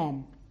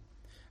farm,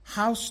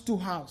 house to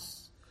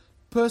house,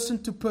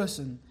 person to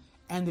person,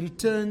 and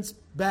returns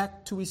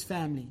back to his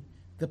family,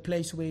 the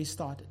place where he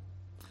started.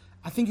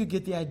 I think you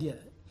get the idea.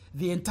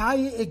 The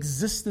entire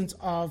existence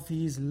of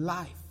his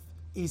life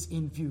is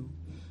in view.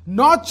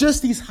 Not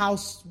just his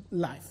house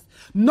life,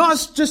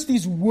 not just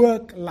his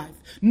work life,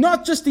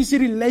 not just his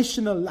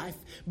relational life,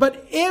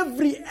 but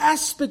every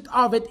aspect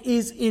of it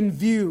is in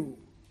view.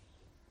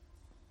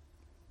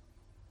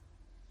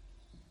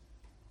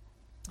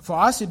 For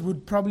us, it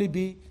would probably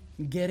be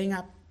getting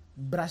up,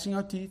 brushing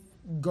our teeth,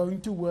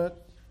 going to work,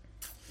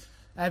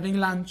 having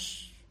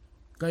lunch,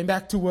 going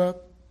back to work,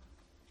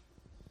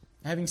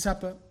 having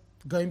supper,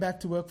 going back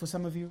to work for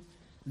some of you,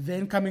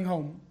 then coming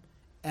home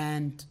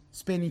and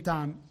spending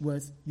time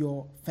with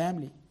your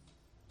family.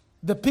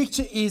 The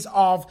picture is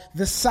of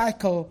the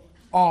cycle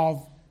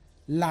of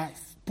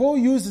life. Paul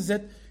uses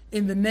it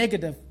in the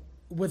negative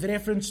with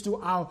reference to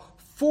our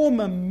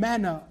former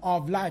manner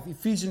of life.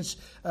 Ephesians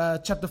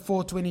chapter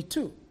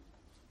 4:22.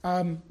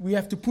 We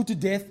have to put to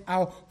death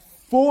our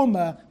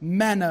former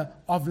manner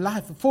of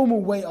life, a former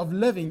way of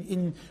living.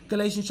 In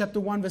Galatians chapter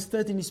 1 verse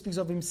 13, he speaks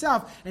of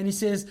himself and he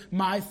says,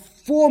 my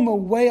former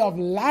way of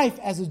life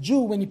as a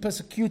Jew when he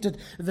persecuted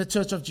the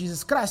church of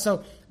Jesus Christ.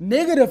 So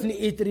negatively,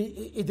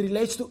 it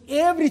relates to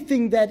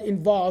everything that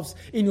involves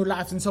in your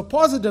life. And so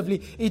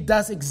positively, it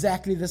does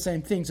exactly the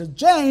same thing. So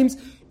James,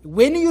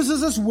 when he uses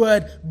this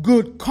word,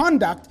 good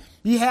conduct,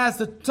 he has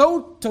the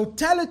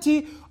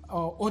totality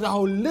or the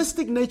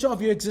holistic nature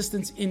of your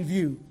existence in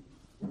view.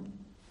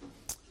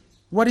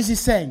 What is he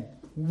saying?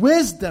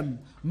 Wisdom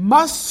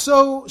must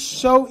so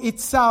show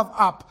itself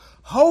up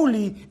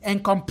wholly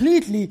and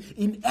completely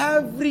in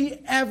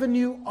every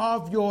avenue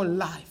of your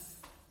life.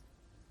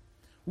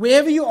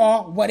 Wherever you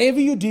are, whatever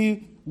you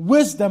do,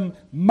 wisdom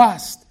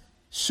must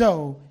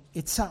show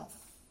itself.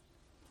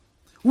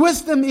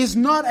 Wisdom is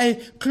not a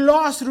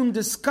classroom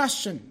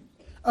discussion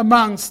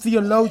amongst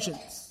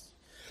theologians.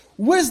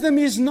 Wisdom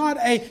is not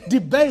a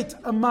debate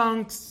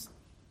amongst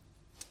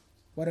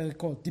what are they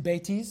called?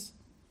 Debatees?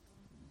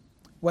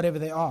 Whatever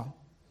they are.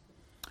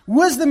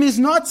 Wisdom is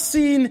not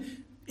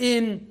seen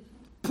in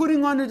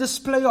putting on a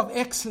display of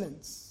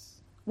excellence.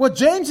 What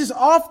James is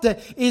after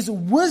is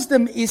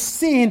wisdom is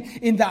seen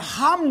in the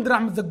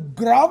humdrum, the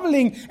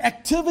groveling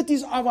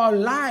activities of our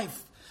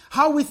life.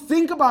 How we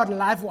think about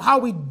life, how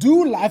we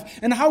do life,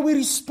 and how we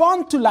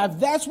respond to life.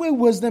 That's where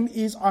wisdom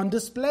is on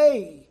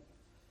display.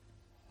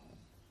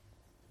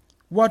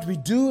 What we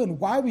do and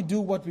why we do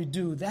what we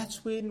do,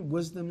 that's when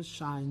wisdom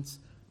shines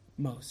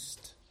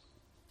most.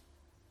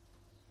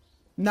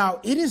 Now,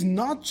 it is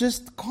not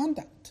just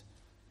conduct.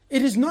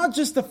 It is not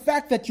just the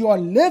fact that you are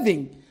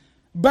living,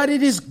 but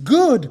it is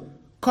good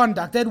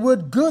conduct. That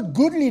word good,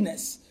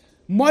 goodliness,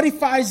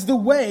 modifies the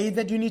way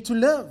that you need to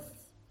live.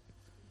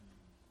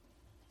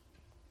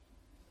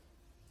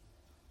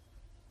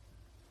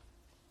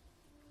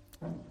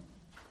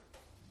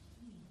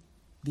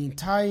 The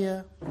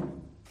entire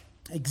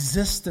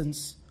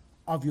existence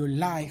of your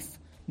life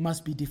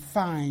must be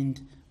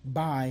defined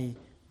by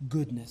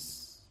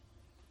goodness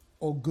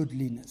or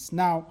goodliness.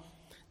 Now,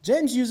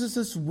 James uses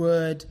this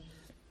word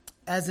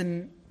as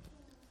an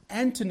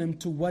antonym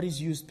to what is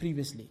used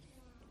previously.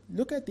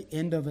 Look at the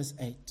end of verse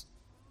 8.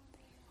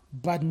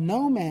 But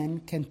no man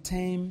can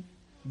tame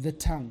the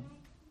tongue.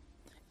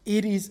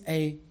 It is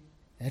a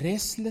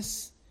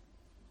restless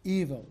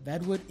evil.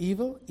 That word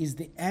evil is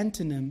the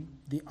antonym,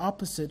 the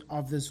opposite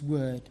of this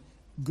word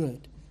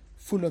good,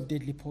 full of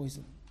deadly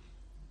poison.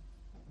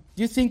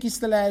 Do you think he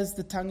still has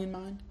the tongue in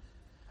mind?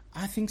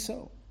 I think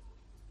so.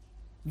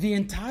 The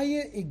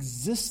entire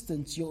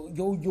existence, your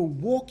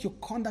walk, your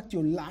conduct,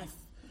 your life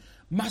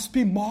must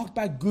be marked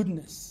by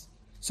goodness.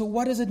 So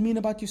what does it mean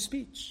about your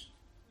speech?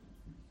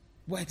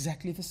 Well,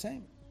 exactly the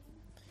same.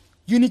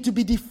 You need to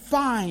be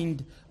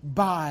defined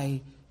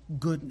by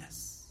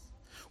goodness.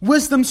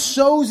 Wisdom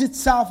shows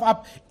itself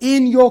up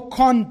in your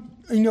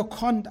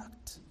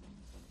conduct.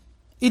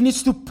 It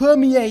needs to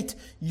permeate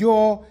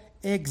your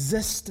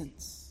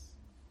existence.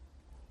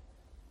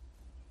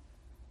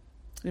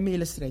 Let me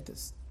illustrate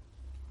this.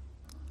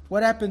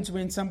 What happens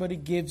when somebody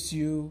gives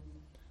you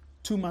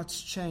too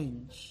much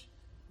change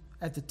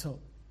at the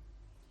till?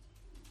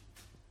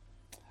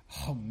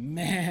 Oh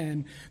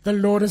man, the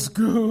Lord is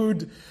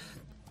good.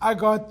 I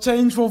got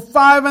change for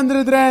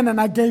 500 rand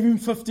and I gave him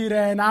 50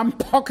 rand. I'm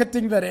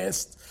pocketing the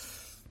rest.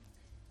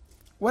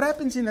 What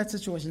happens in that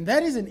situation?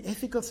 That is an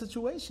ethical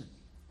situation.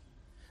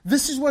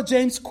 This is what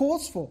James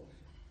calls for.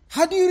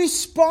 How do you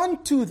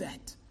respond to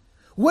that?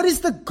 What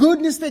is the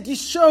goodness that you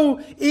show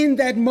in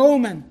that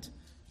moment?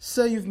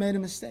 Sir, you've made a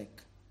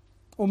mistake.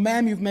 Or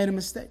ma'am, you've made a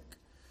mistake.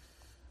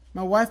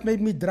 My wife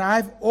made me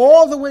drive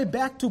all the way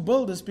back to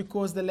Builders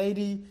because the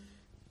lady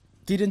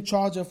didn't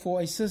charge her for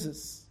a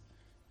scissors.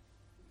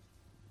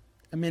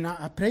 I mean,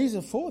 I praise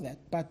her for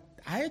that, but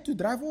I had to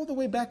drive all the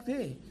way back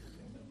there.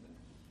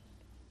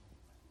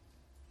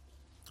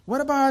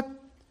 What about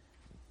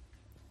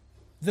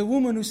the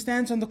woman who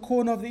stands on the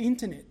corner of the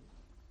internet?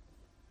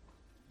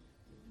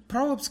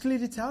 Proverbs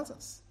clearly tells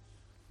us,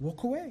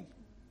 walk away.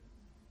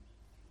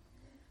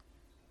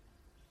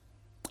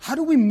 How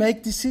do we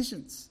make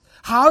decisions?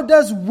 How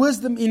does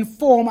wisdom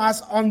inform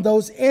us on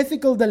those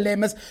ethical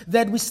dilemmas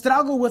that we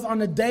struggle with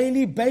on a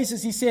daily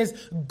basis? He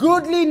says,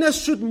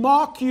 goodliness should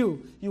mark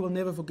you. You will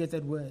never forget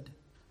that word.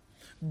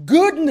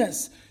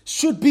 Goodness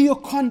should be your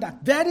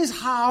conduct. That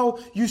is how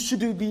you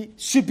should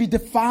be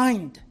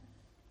defined.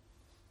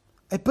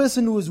 A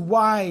person who is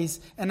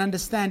wise and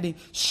understanding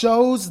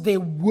shows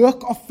their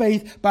work of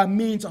faith by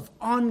means of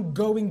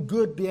ongoing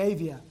good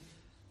behavior.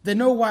 They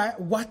know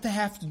what they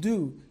have to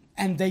do,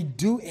 and they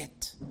do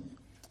it.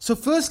 So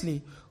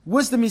firstly,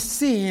 wisdom is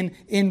seen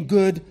in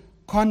good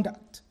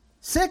conduct.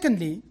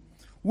 Secondly,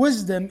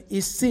 wisdom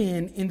is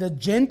seen in the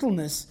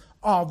gentleness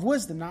of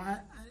wisdom.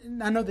 Now,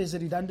 I know there's a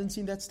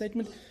redundancy in that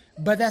statement,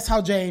 but that's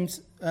how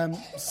James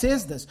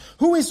says this.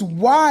 Who is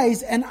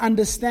wise and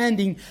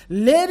understanding,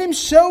 let him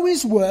show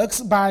his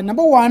works by,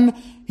 number one,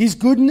 his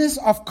goodness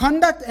of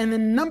conduct, and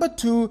then number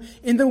two,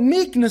 in the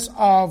meekness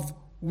of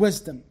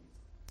wisdom.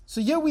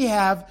 So here we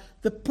have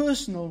the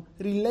personal,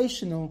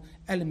 relational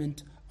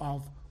element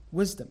of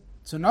wisdom.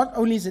 So not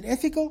only is it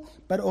ethical,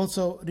 but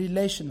also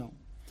relational.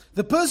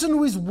 The person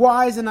who is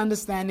wise and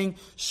understanding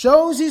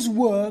shows his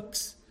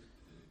works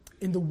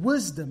in the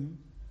wisdom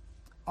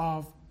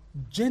of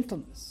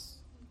gentleness.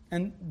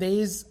 And there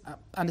is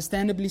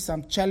understandably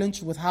some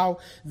challenge with how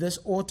this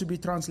ought to be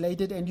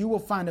translated, and you will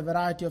find a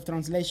variety of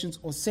translations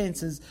or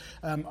senses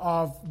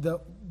of the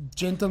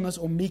gentleness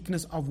or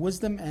meekness of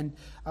wisdom, and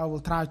I will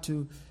try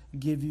to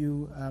give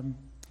you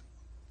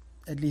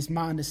at least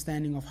my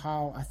understanding of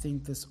how I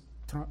think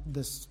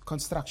this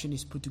construction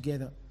is put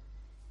together.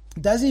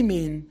 Does it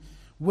mean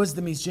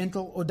wisdom is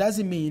gentle, or does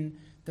it mean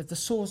that the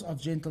source of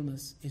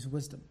gentleness is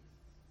wisdom?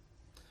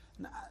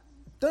 Now, I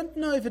don't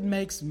know if it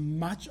makes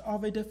much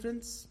of a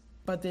difference,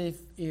 but if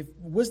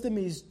wisdom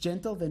is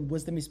gentle, then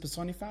wisdom is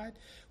personified,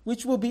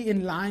 which will be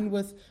in line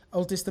with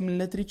Old Testament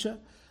literature.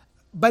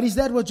 But is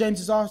that what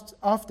James is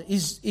after?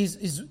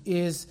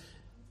 Is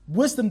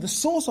wisdom the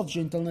source of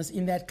gentleness,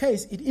 in that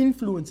case, it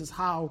influences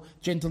how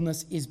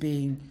gentleness is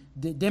being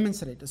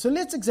demonstrated. So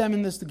let's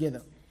examine this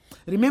together.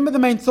 Remember the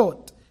main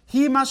thought.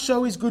 He must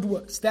show his good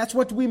works. That's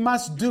what we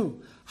must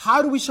do.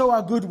 How do we show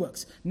our good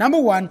works? Number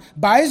one,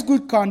 by his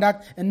good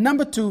conduct. And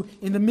number two,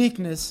 in the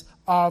meekness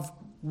of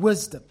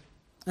wisdom.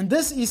 And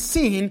this is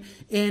seen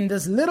in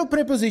this little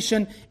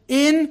preposition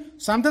in,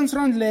 sometimes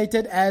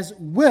translated as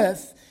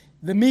with,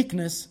 the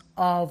meekness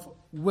of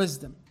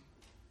wisdom.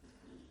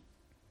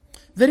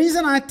 The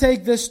reason I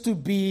take this to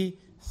be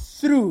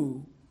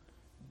through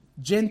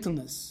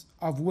gentleness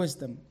of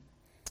wisdom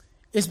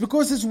is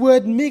because this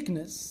word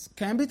meekness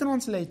can be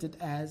translated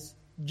as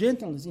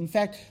gentleness. In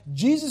fact,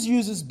 Jesus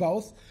uses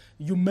both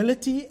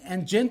humility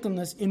and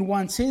gentleness in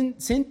one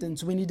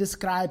sentence when he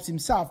describes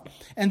himself.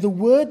 And the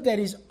word that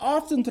is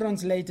often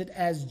translated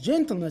as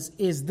gentleness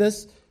is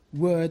this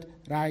word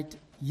right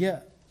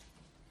here.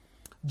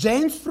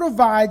 James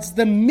provides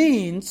the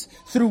means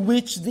through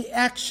which the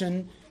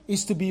action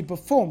is to be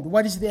performed.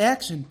 What is the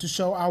action? To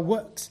show our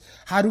works.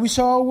 How do we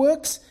show our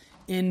works?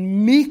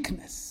 In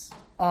meekness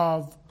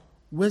of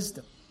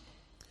wisdom.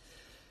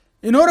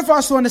 In order for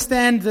us to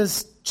understand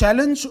this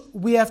challenge,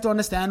 we have to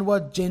understand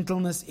what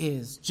gentleness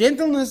is.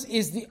 Gentleness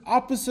is the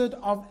opposite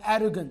of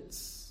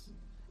arrogance.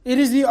 It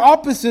is the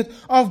opposite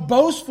of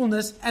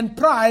boastfulness and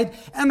pride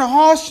and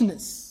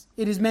harshness.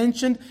 It is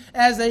mentioned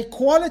as a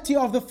quality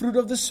of the fruit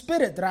of the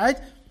Spirit, right?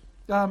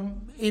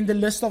 In the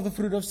list of the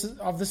fruit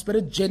of the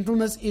Spirit,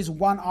 gentleness is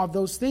one of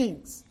those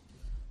things.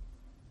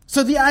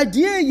 So the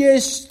idea here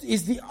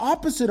is the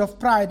opposite of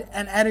pride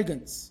and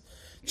arrogance.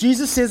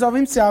 Jesus says of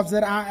himself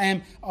that I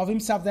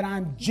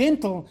am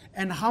gentle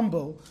and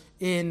humble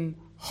in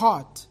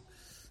heart.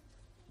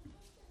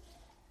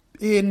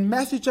 In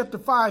Matthew chapter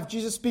 5,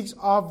 Jesus speaks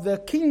of the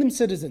kingdom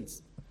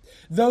citizens,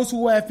 those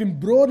who have been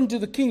brought into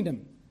the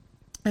kingdom.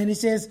 And he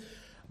says,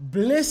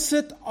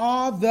 blessed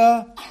are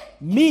the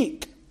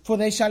meek, for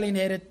they shall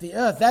inherit the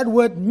earth. That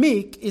word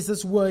meek is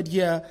this word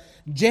here,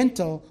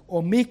 gentle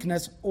or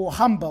meekness or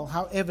humble,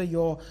 however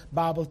your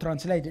Bible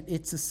translated.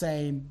 It's the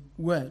same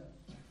word.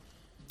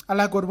 I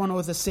like what one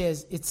author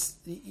says.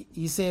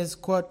 He says,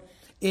 quote,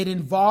 it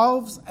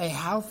involves a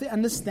healthy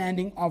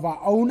understanding of our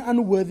own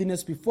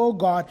unworthiness before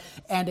God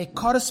and a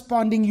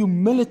corresponding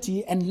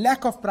humility and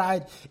lack of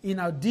pride in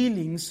our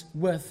dealings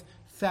with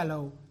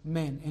fellow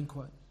men, end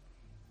quote.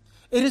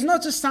 It is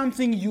not just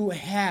something you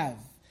have.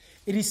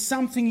 It is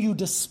something you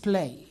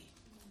display.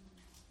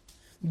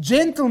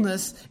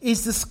 Gentleness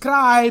is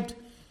describes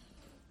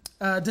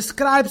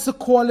the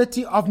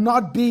quality of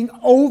not being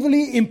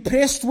overly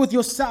impressed with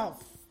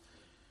yourself.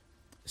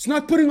 It's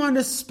not putting on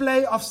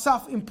display of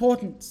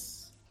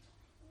self-importance.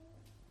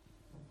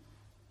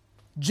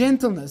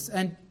 Gentleness,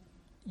 and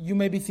you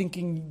may be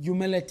thinking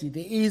humility.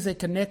 There is a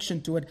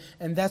connection to it,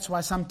 and that's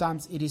why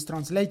sometimes it is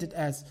translated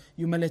as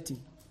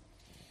humility.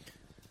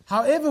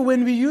 However,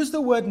 when we use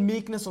the word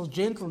meekness or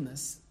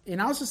gentleness, in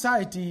our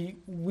society,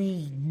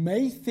 we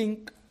may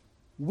think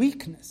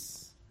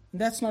weakness.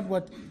 That's not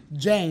what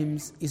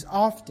James is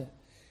after.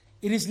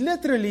 It is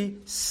literally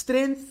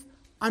strength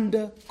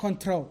under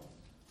control.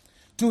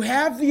 To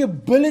have the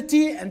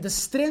ability and the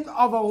strength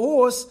of a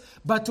horse,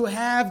 but to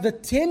have the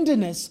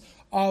tenderness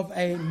of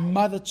a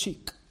mother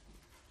chick.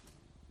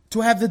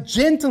 To have the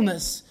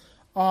gentleness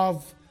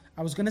of,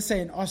 I was going to say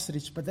an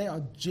ostrich, but they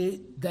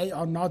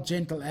are not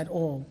gentle at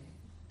all.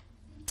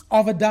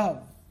 Of a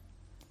dove.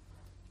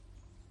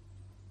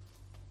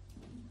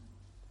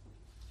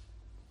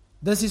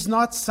 This is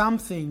not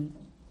something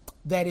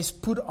that is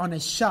put on a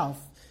shelf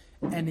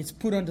and it's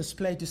put on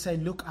display to say,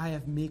 look, I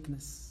have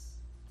meekness.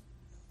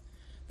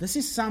 This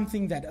is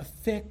something that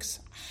affects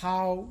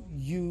how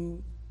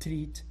you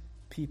treat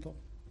people.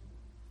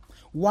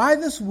 Why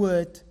this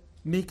word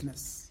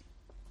meekness?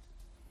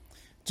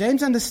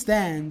 James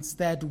understands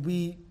that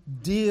we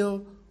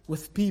deal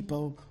with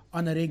people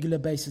on a regular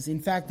basis.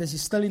 In fact, this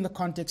is still in the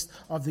context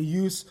of the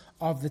use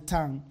of the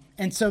tongue.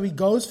 And so he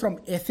goes from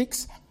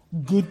ethics,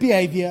 good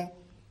behavior,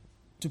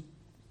 to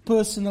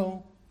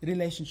personal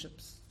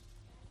relationships.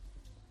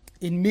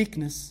 In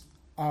meekness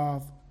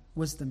of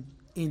wisdom,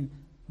 in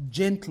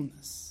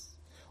gentleness.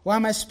 Why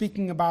am I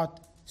speaking about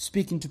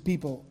speaking to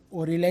people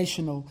or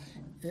relational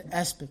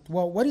aspect?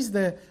 Well, what is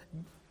the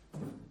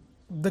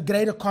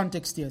greater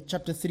context here?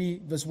 Chapter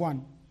 3, verse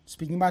 1,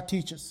 speaking about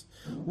teachers.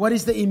 What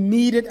is the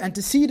immediate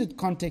antecedent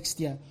context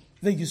here?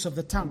 The use of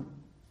the tongue.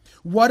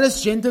 What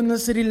does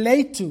gentleness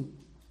relate to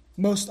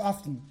most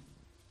often?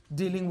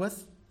 Dealing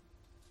with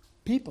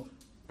people.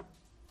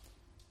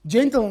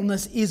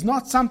 Gentleness is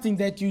not something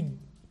that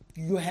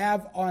you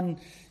have on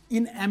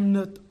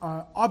inanimate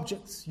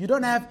objects. You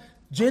don't have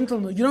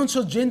gentleness. You don't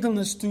show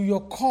gentleness to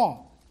your car.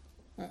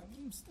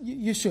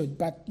 You should,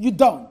 but you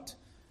don't,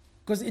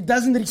 because it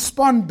doesn't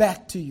respond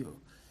back to you.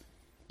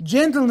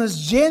 Gentleness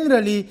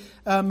generally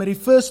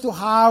refers to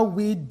how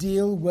we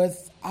deal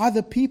with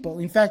other people.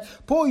 In fact,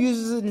 Paul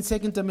uses it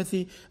in 2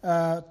 Timothy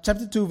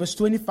chapter 2, verse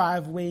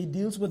 25, where he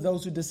deals with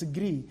those who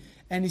disagree.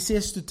 And he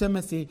says to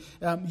Timothy,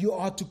 you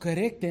are to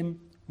correct them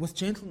with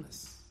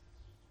gentleness.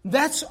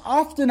 That's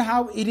often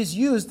how it is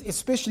used,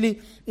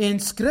 especially in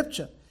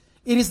Scripture.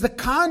 It is the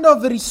kind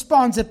of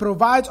response that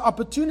provides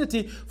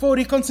opportunity for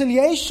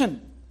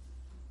reconciliation.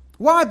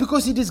 Why?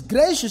 Because it is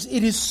gracious,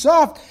 it is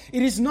soft,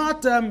 it is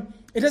not.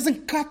 It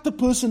doesn't cut the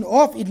person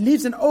off. It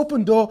leaves an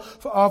open door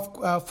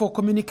for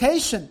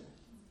communication.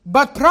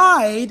 But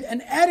pride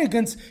and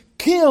arrogance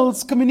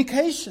kills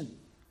communication.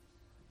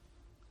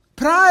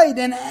 Pride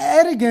and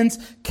arrogance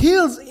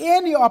kills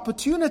any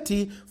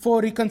opportunity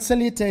for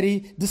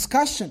reconciliatory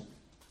discussion.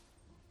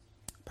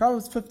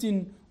 Proverbs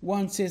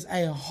 15:1 says,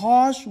 "A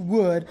harsh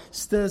word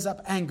stirs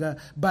up anger,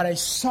 but a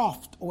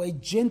soft or a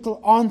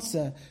gentle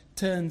answer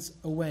turns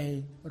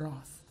away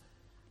wrath."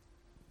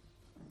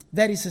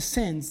 That is a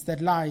sense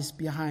that lies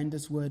behind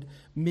this word,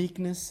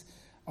 meekness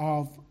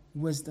of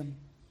wisdom.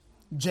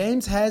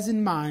 James has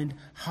in mind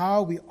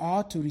how we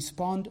are to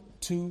respond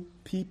to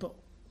people.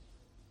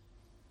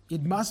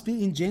 It must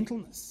be in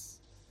gentleness.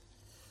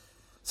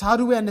 So how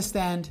do we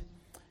understand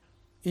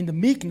in the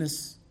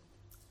meekness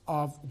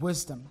of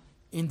wisdom,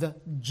 in the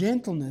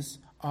gentleness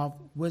of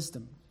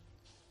wisdom?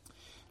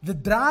 The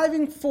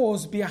driving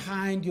force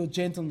behind your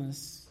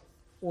gentleness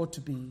ought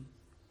to be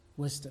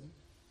wisdom.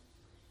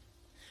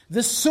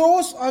 The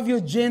source of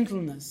your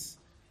gentleness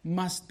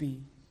must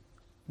be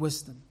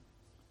wisdom.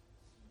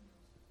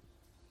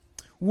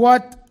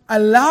 What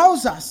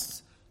allows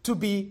us to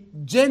be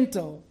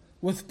gentle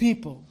with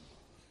people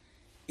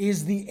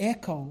is the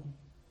echo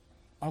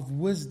of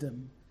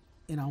wisdom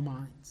in our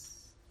minds.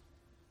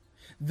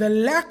 The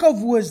lack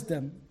of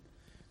wisdom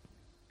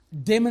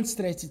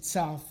demonstrates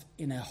itself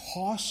in a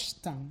harsh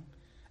tongue,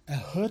 a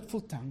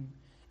hurtful tongue,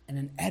 and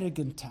an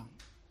arrogant tongue.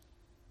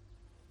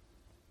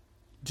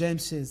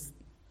 James says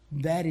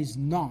that is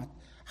not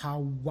how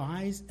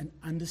wise and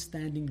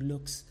understanding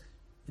looks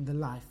in the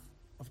life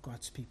of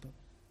God's people.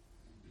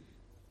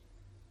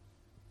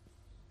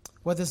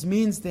 What this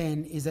means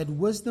then is that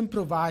wisdom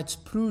provides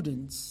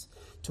prudence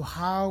to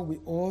how we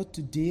ought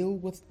to deal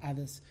with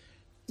others,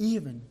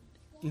 even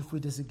if we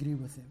disagree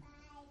with them.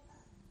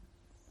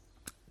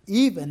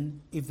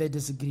 Even if they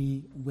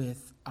disagree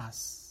with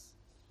us.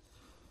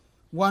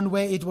 One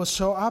way it will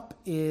show up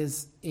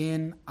is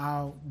in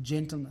our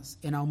gentleness,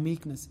 in our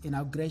meekness, in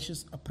our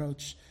gracious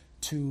approach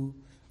to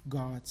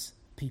God's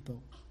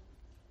people.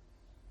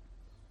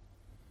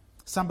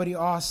 Somebody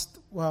asked,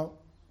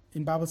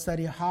 in Bible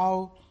study,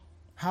 how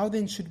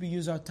then should we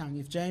use our tongue?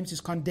 If James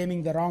is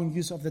condemning the wrong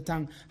use of the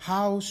tongue,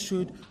 how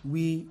should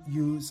we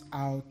use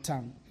our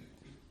tongue?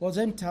 Well,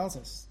 James tells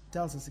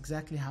us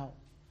exactly how.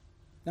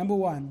 Number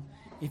one,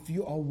 if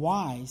you are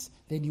wise,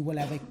 then you will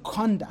have a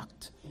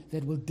conduct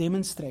that will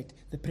demonstrate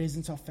the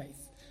presence of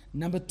faith.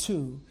 Number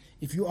two,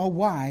 if you are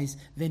wise,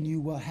 then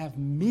you will have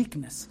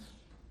meekness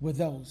with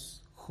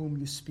those whom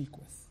you speak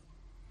with.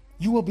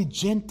 You will be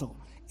gentle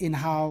in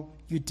how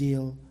you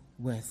deal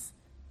with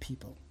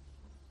people.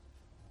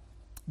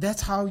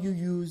 That's how you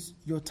use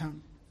your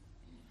tongue.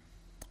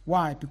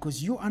 Why?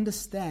 Because you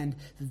understand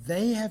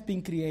they have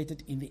been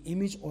created in the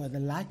image or the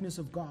likeness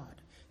of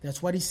God.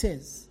 That's what he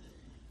says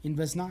in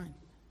verse 9.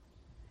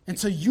 And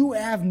so you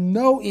have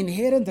no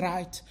inherent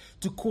right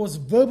to cause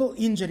verbal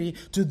injury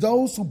to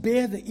those who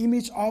bear the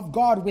image of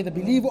God, whether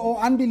believer or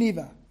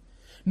unbeliever.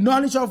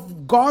 Knowledge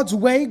of God's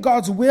way,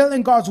 God's will,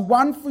 and God's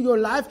want for your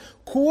life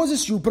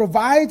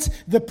provides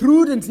the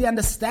prudence, the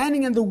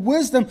understanding, and the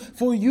wisdom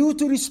for you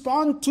to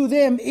respond to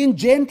them in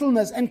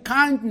gentleness and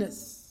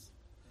kindness.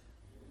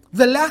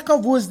 The lack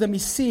of wisdom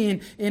is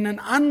seen in an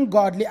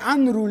ungodly,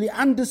 unruly,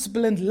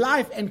 undisciplined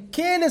life and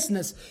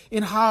carelessness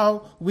in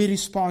how we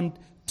respond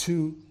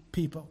to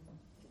people.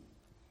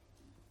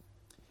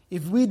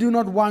 If we do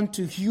not want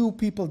to hew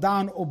people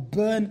down or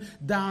burn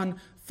down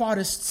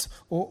forests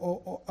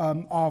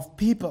of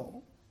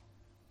people,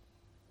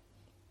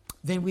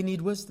 then we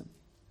need wisdom.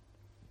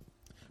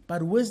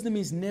 But wisdom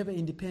is never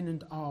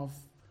independent of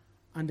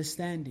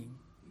understanding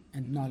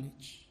and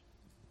knowledge.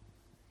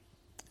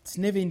 It's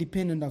never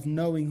independent of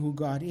knowing who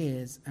God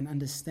is and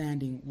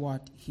understanding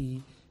what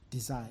he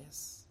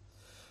desires.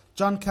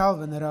 John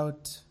Calvin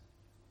wrote,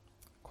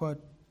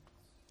 quote,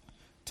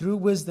 "True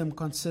wisdom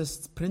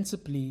consists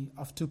principally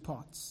of two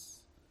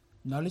parts,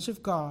 knowledge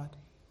of God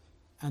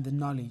and the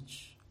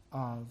knowledge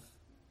of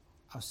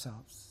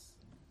ourselves."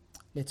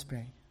 Let's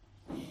pray.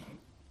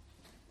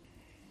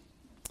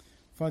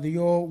 Father,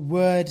 your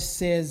word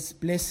says,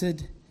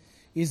 "Blessed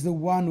is the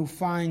one who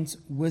finds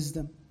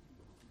wisdom,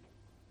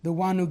 the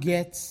one who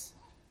gets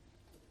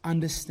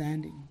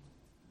understanding."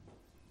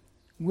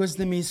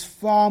 Wisdom is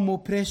far more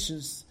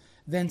precious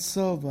than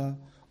silver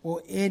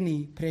or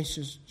any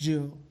precious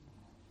jewel.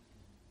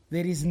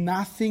 There is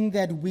nothing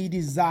that we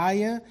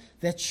desire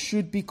that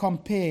should be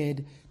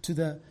compared to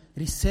the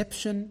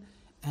reception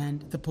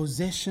and the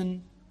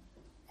possession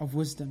of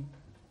wisdom.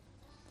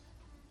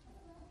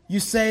 You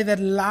say that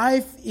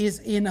life is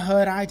in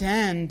her right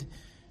hand,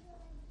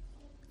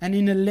 and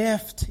in her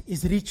left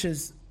is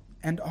riches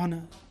and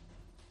honor.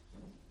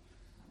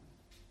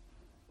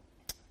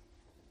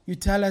 You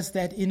tell us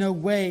that in her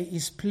way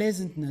is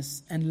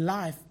pleasantness, and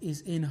life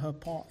is in her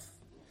path.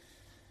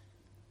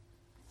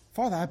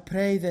 Father, I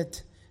pray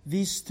that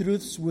these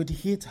truths would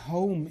hit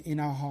home in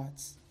our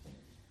hearts.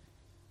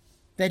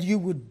 That you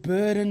would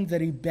burden the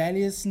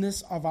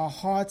rebelliousness of our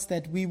hearts,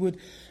 that we would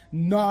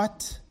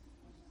not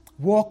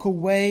walk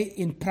away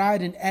in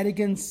pride and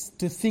arrogance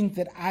to think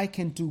that I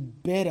can do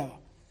better.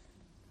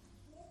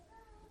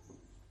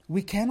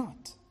 We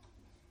cannot.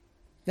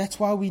 That's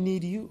why we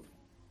need you.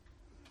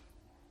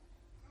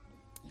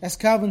 As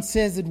Calvin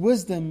says, that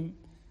wisdom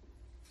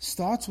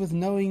starts with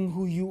knowing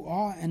who you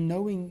are and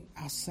knowing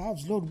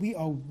ourselves. Lord, we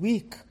are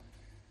weak.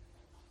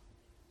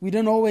 We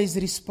don't always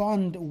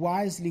respond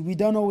wisely. We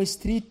don't always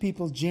treat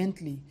people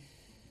gently.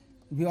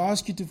 We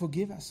ask you to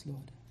forgive us,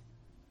 Lord.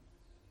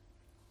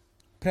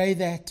 Pray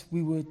that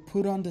we would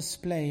put on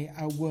display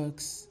our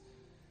works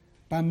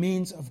by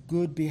means of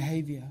good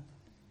behavior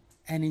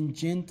and in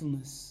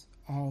gentleness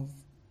of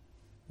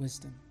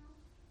wisdom.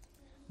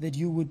 That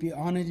you would be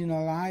honored in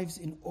our lives,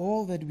 in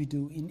all that we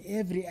do, in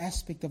every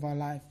aspect of our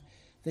life,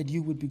 that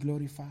you would be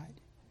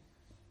glorified.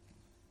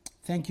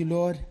 Thank you,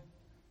 Lord,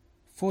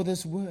 for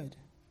this word.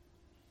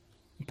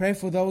 Pray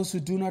for those who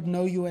do not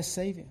know you as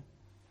Savior.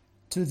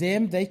 To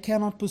them, they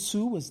cannot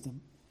pursue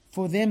wisdom.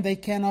 For them, they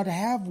cannot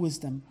have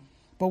wisdom.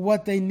 But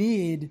what they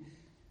need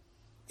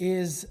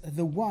is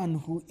the one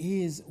who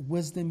is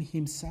wisdom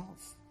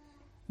himself,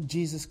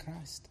 Jesus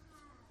Christ.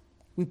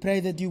 We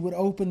pray that you would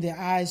open their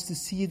eyes to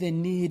see their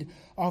need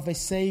of a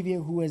Savior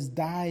who has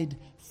died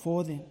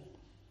for them.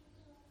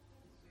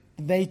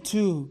 They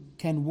too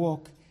can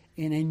walk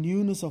in a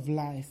newness of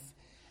life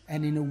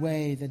and in a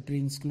way that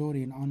brings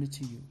glory and honor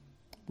to you.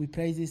 We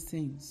pray these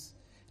things,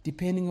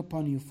 depending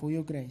upon you for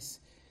your grace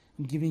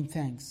and giving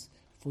thanks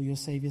for your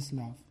Savior's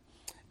love.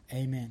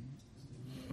 Amen.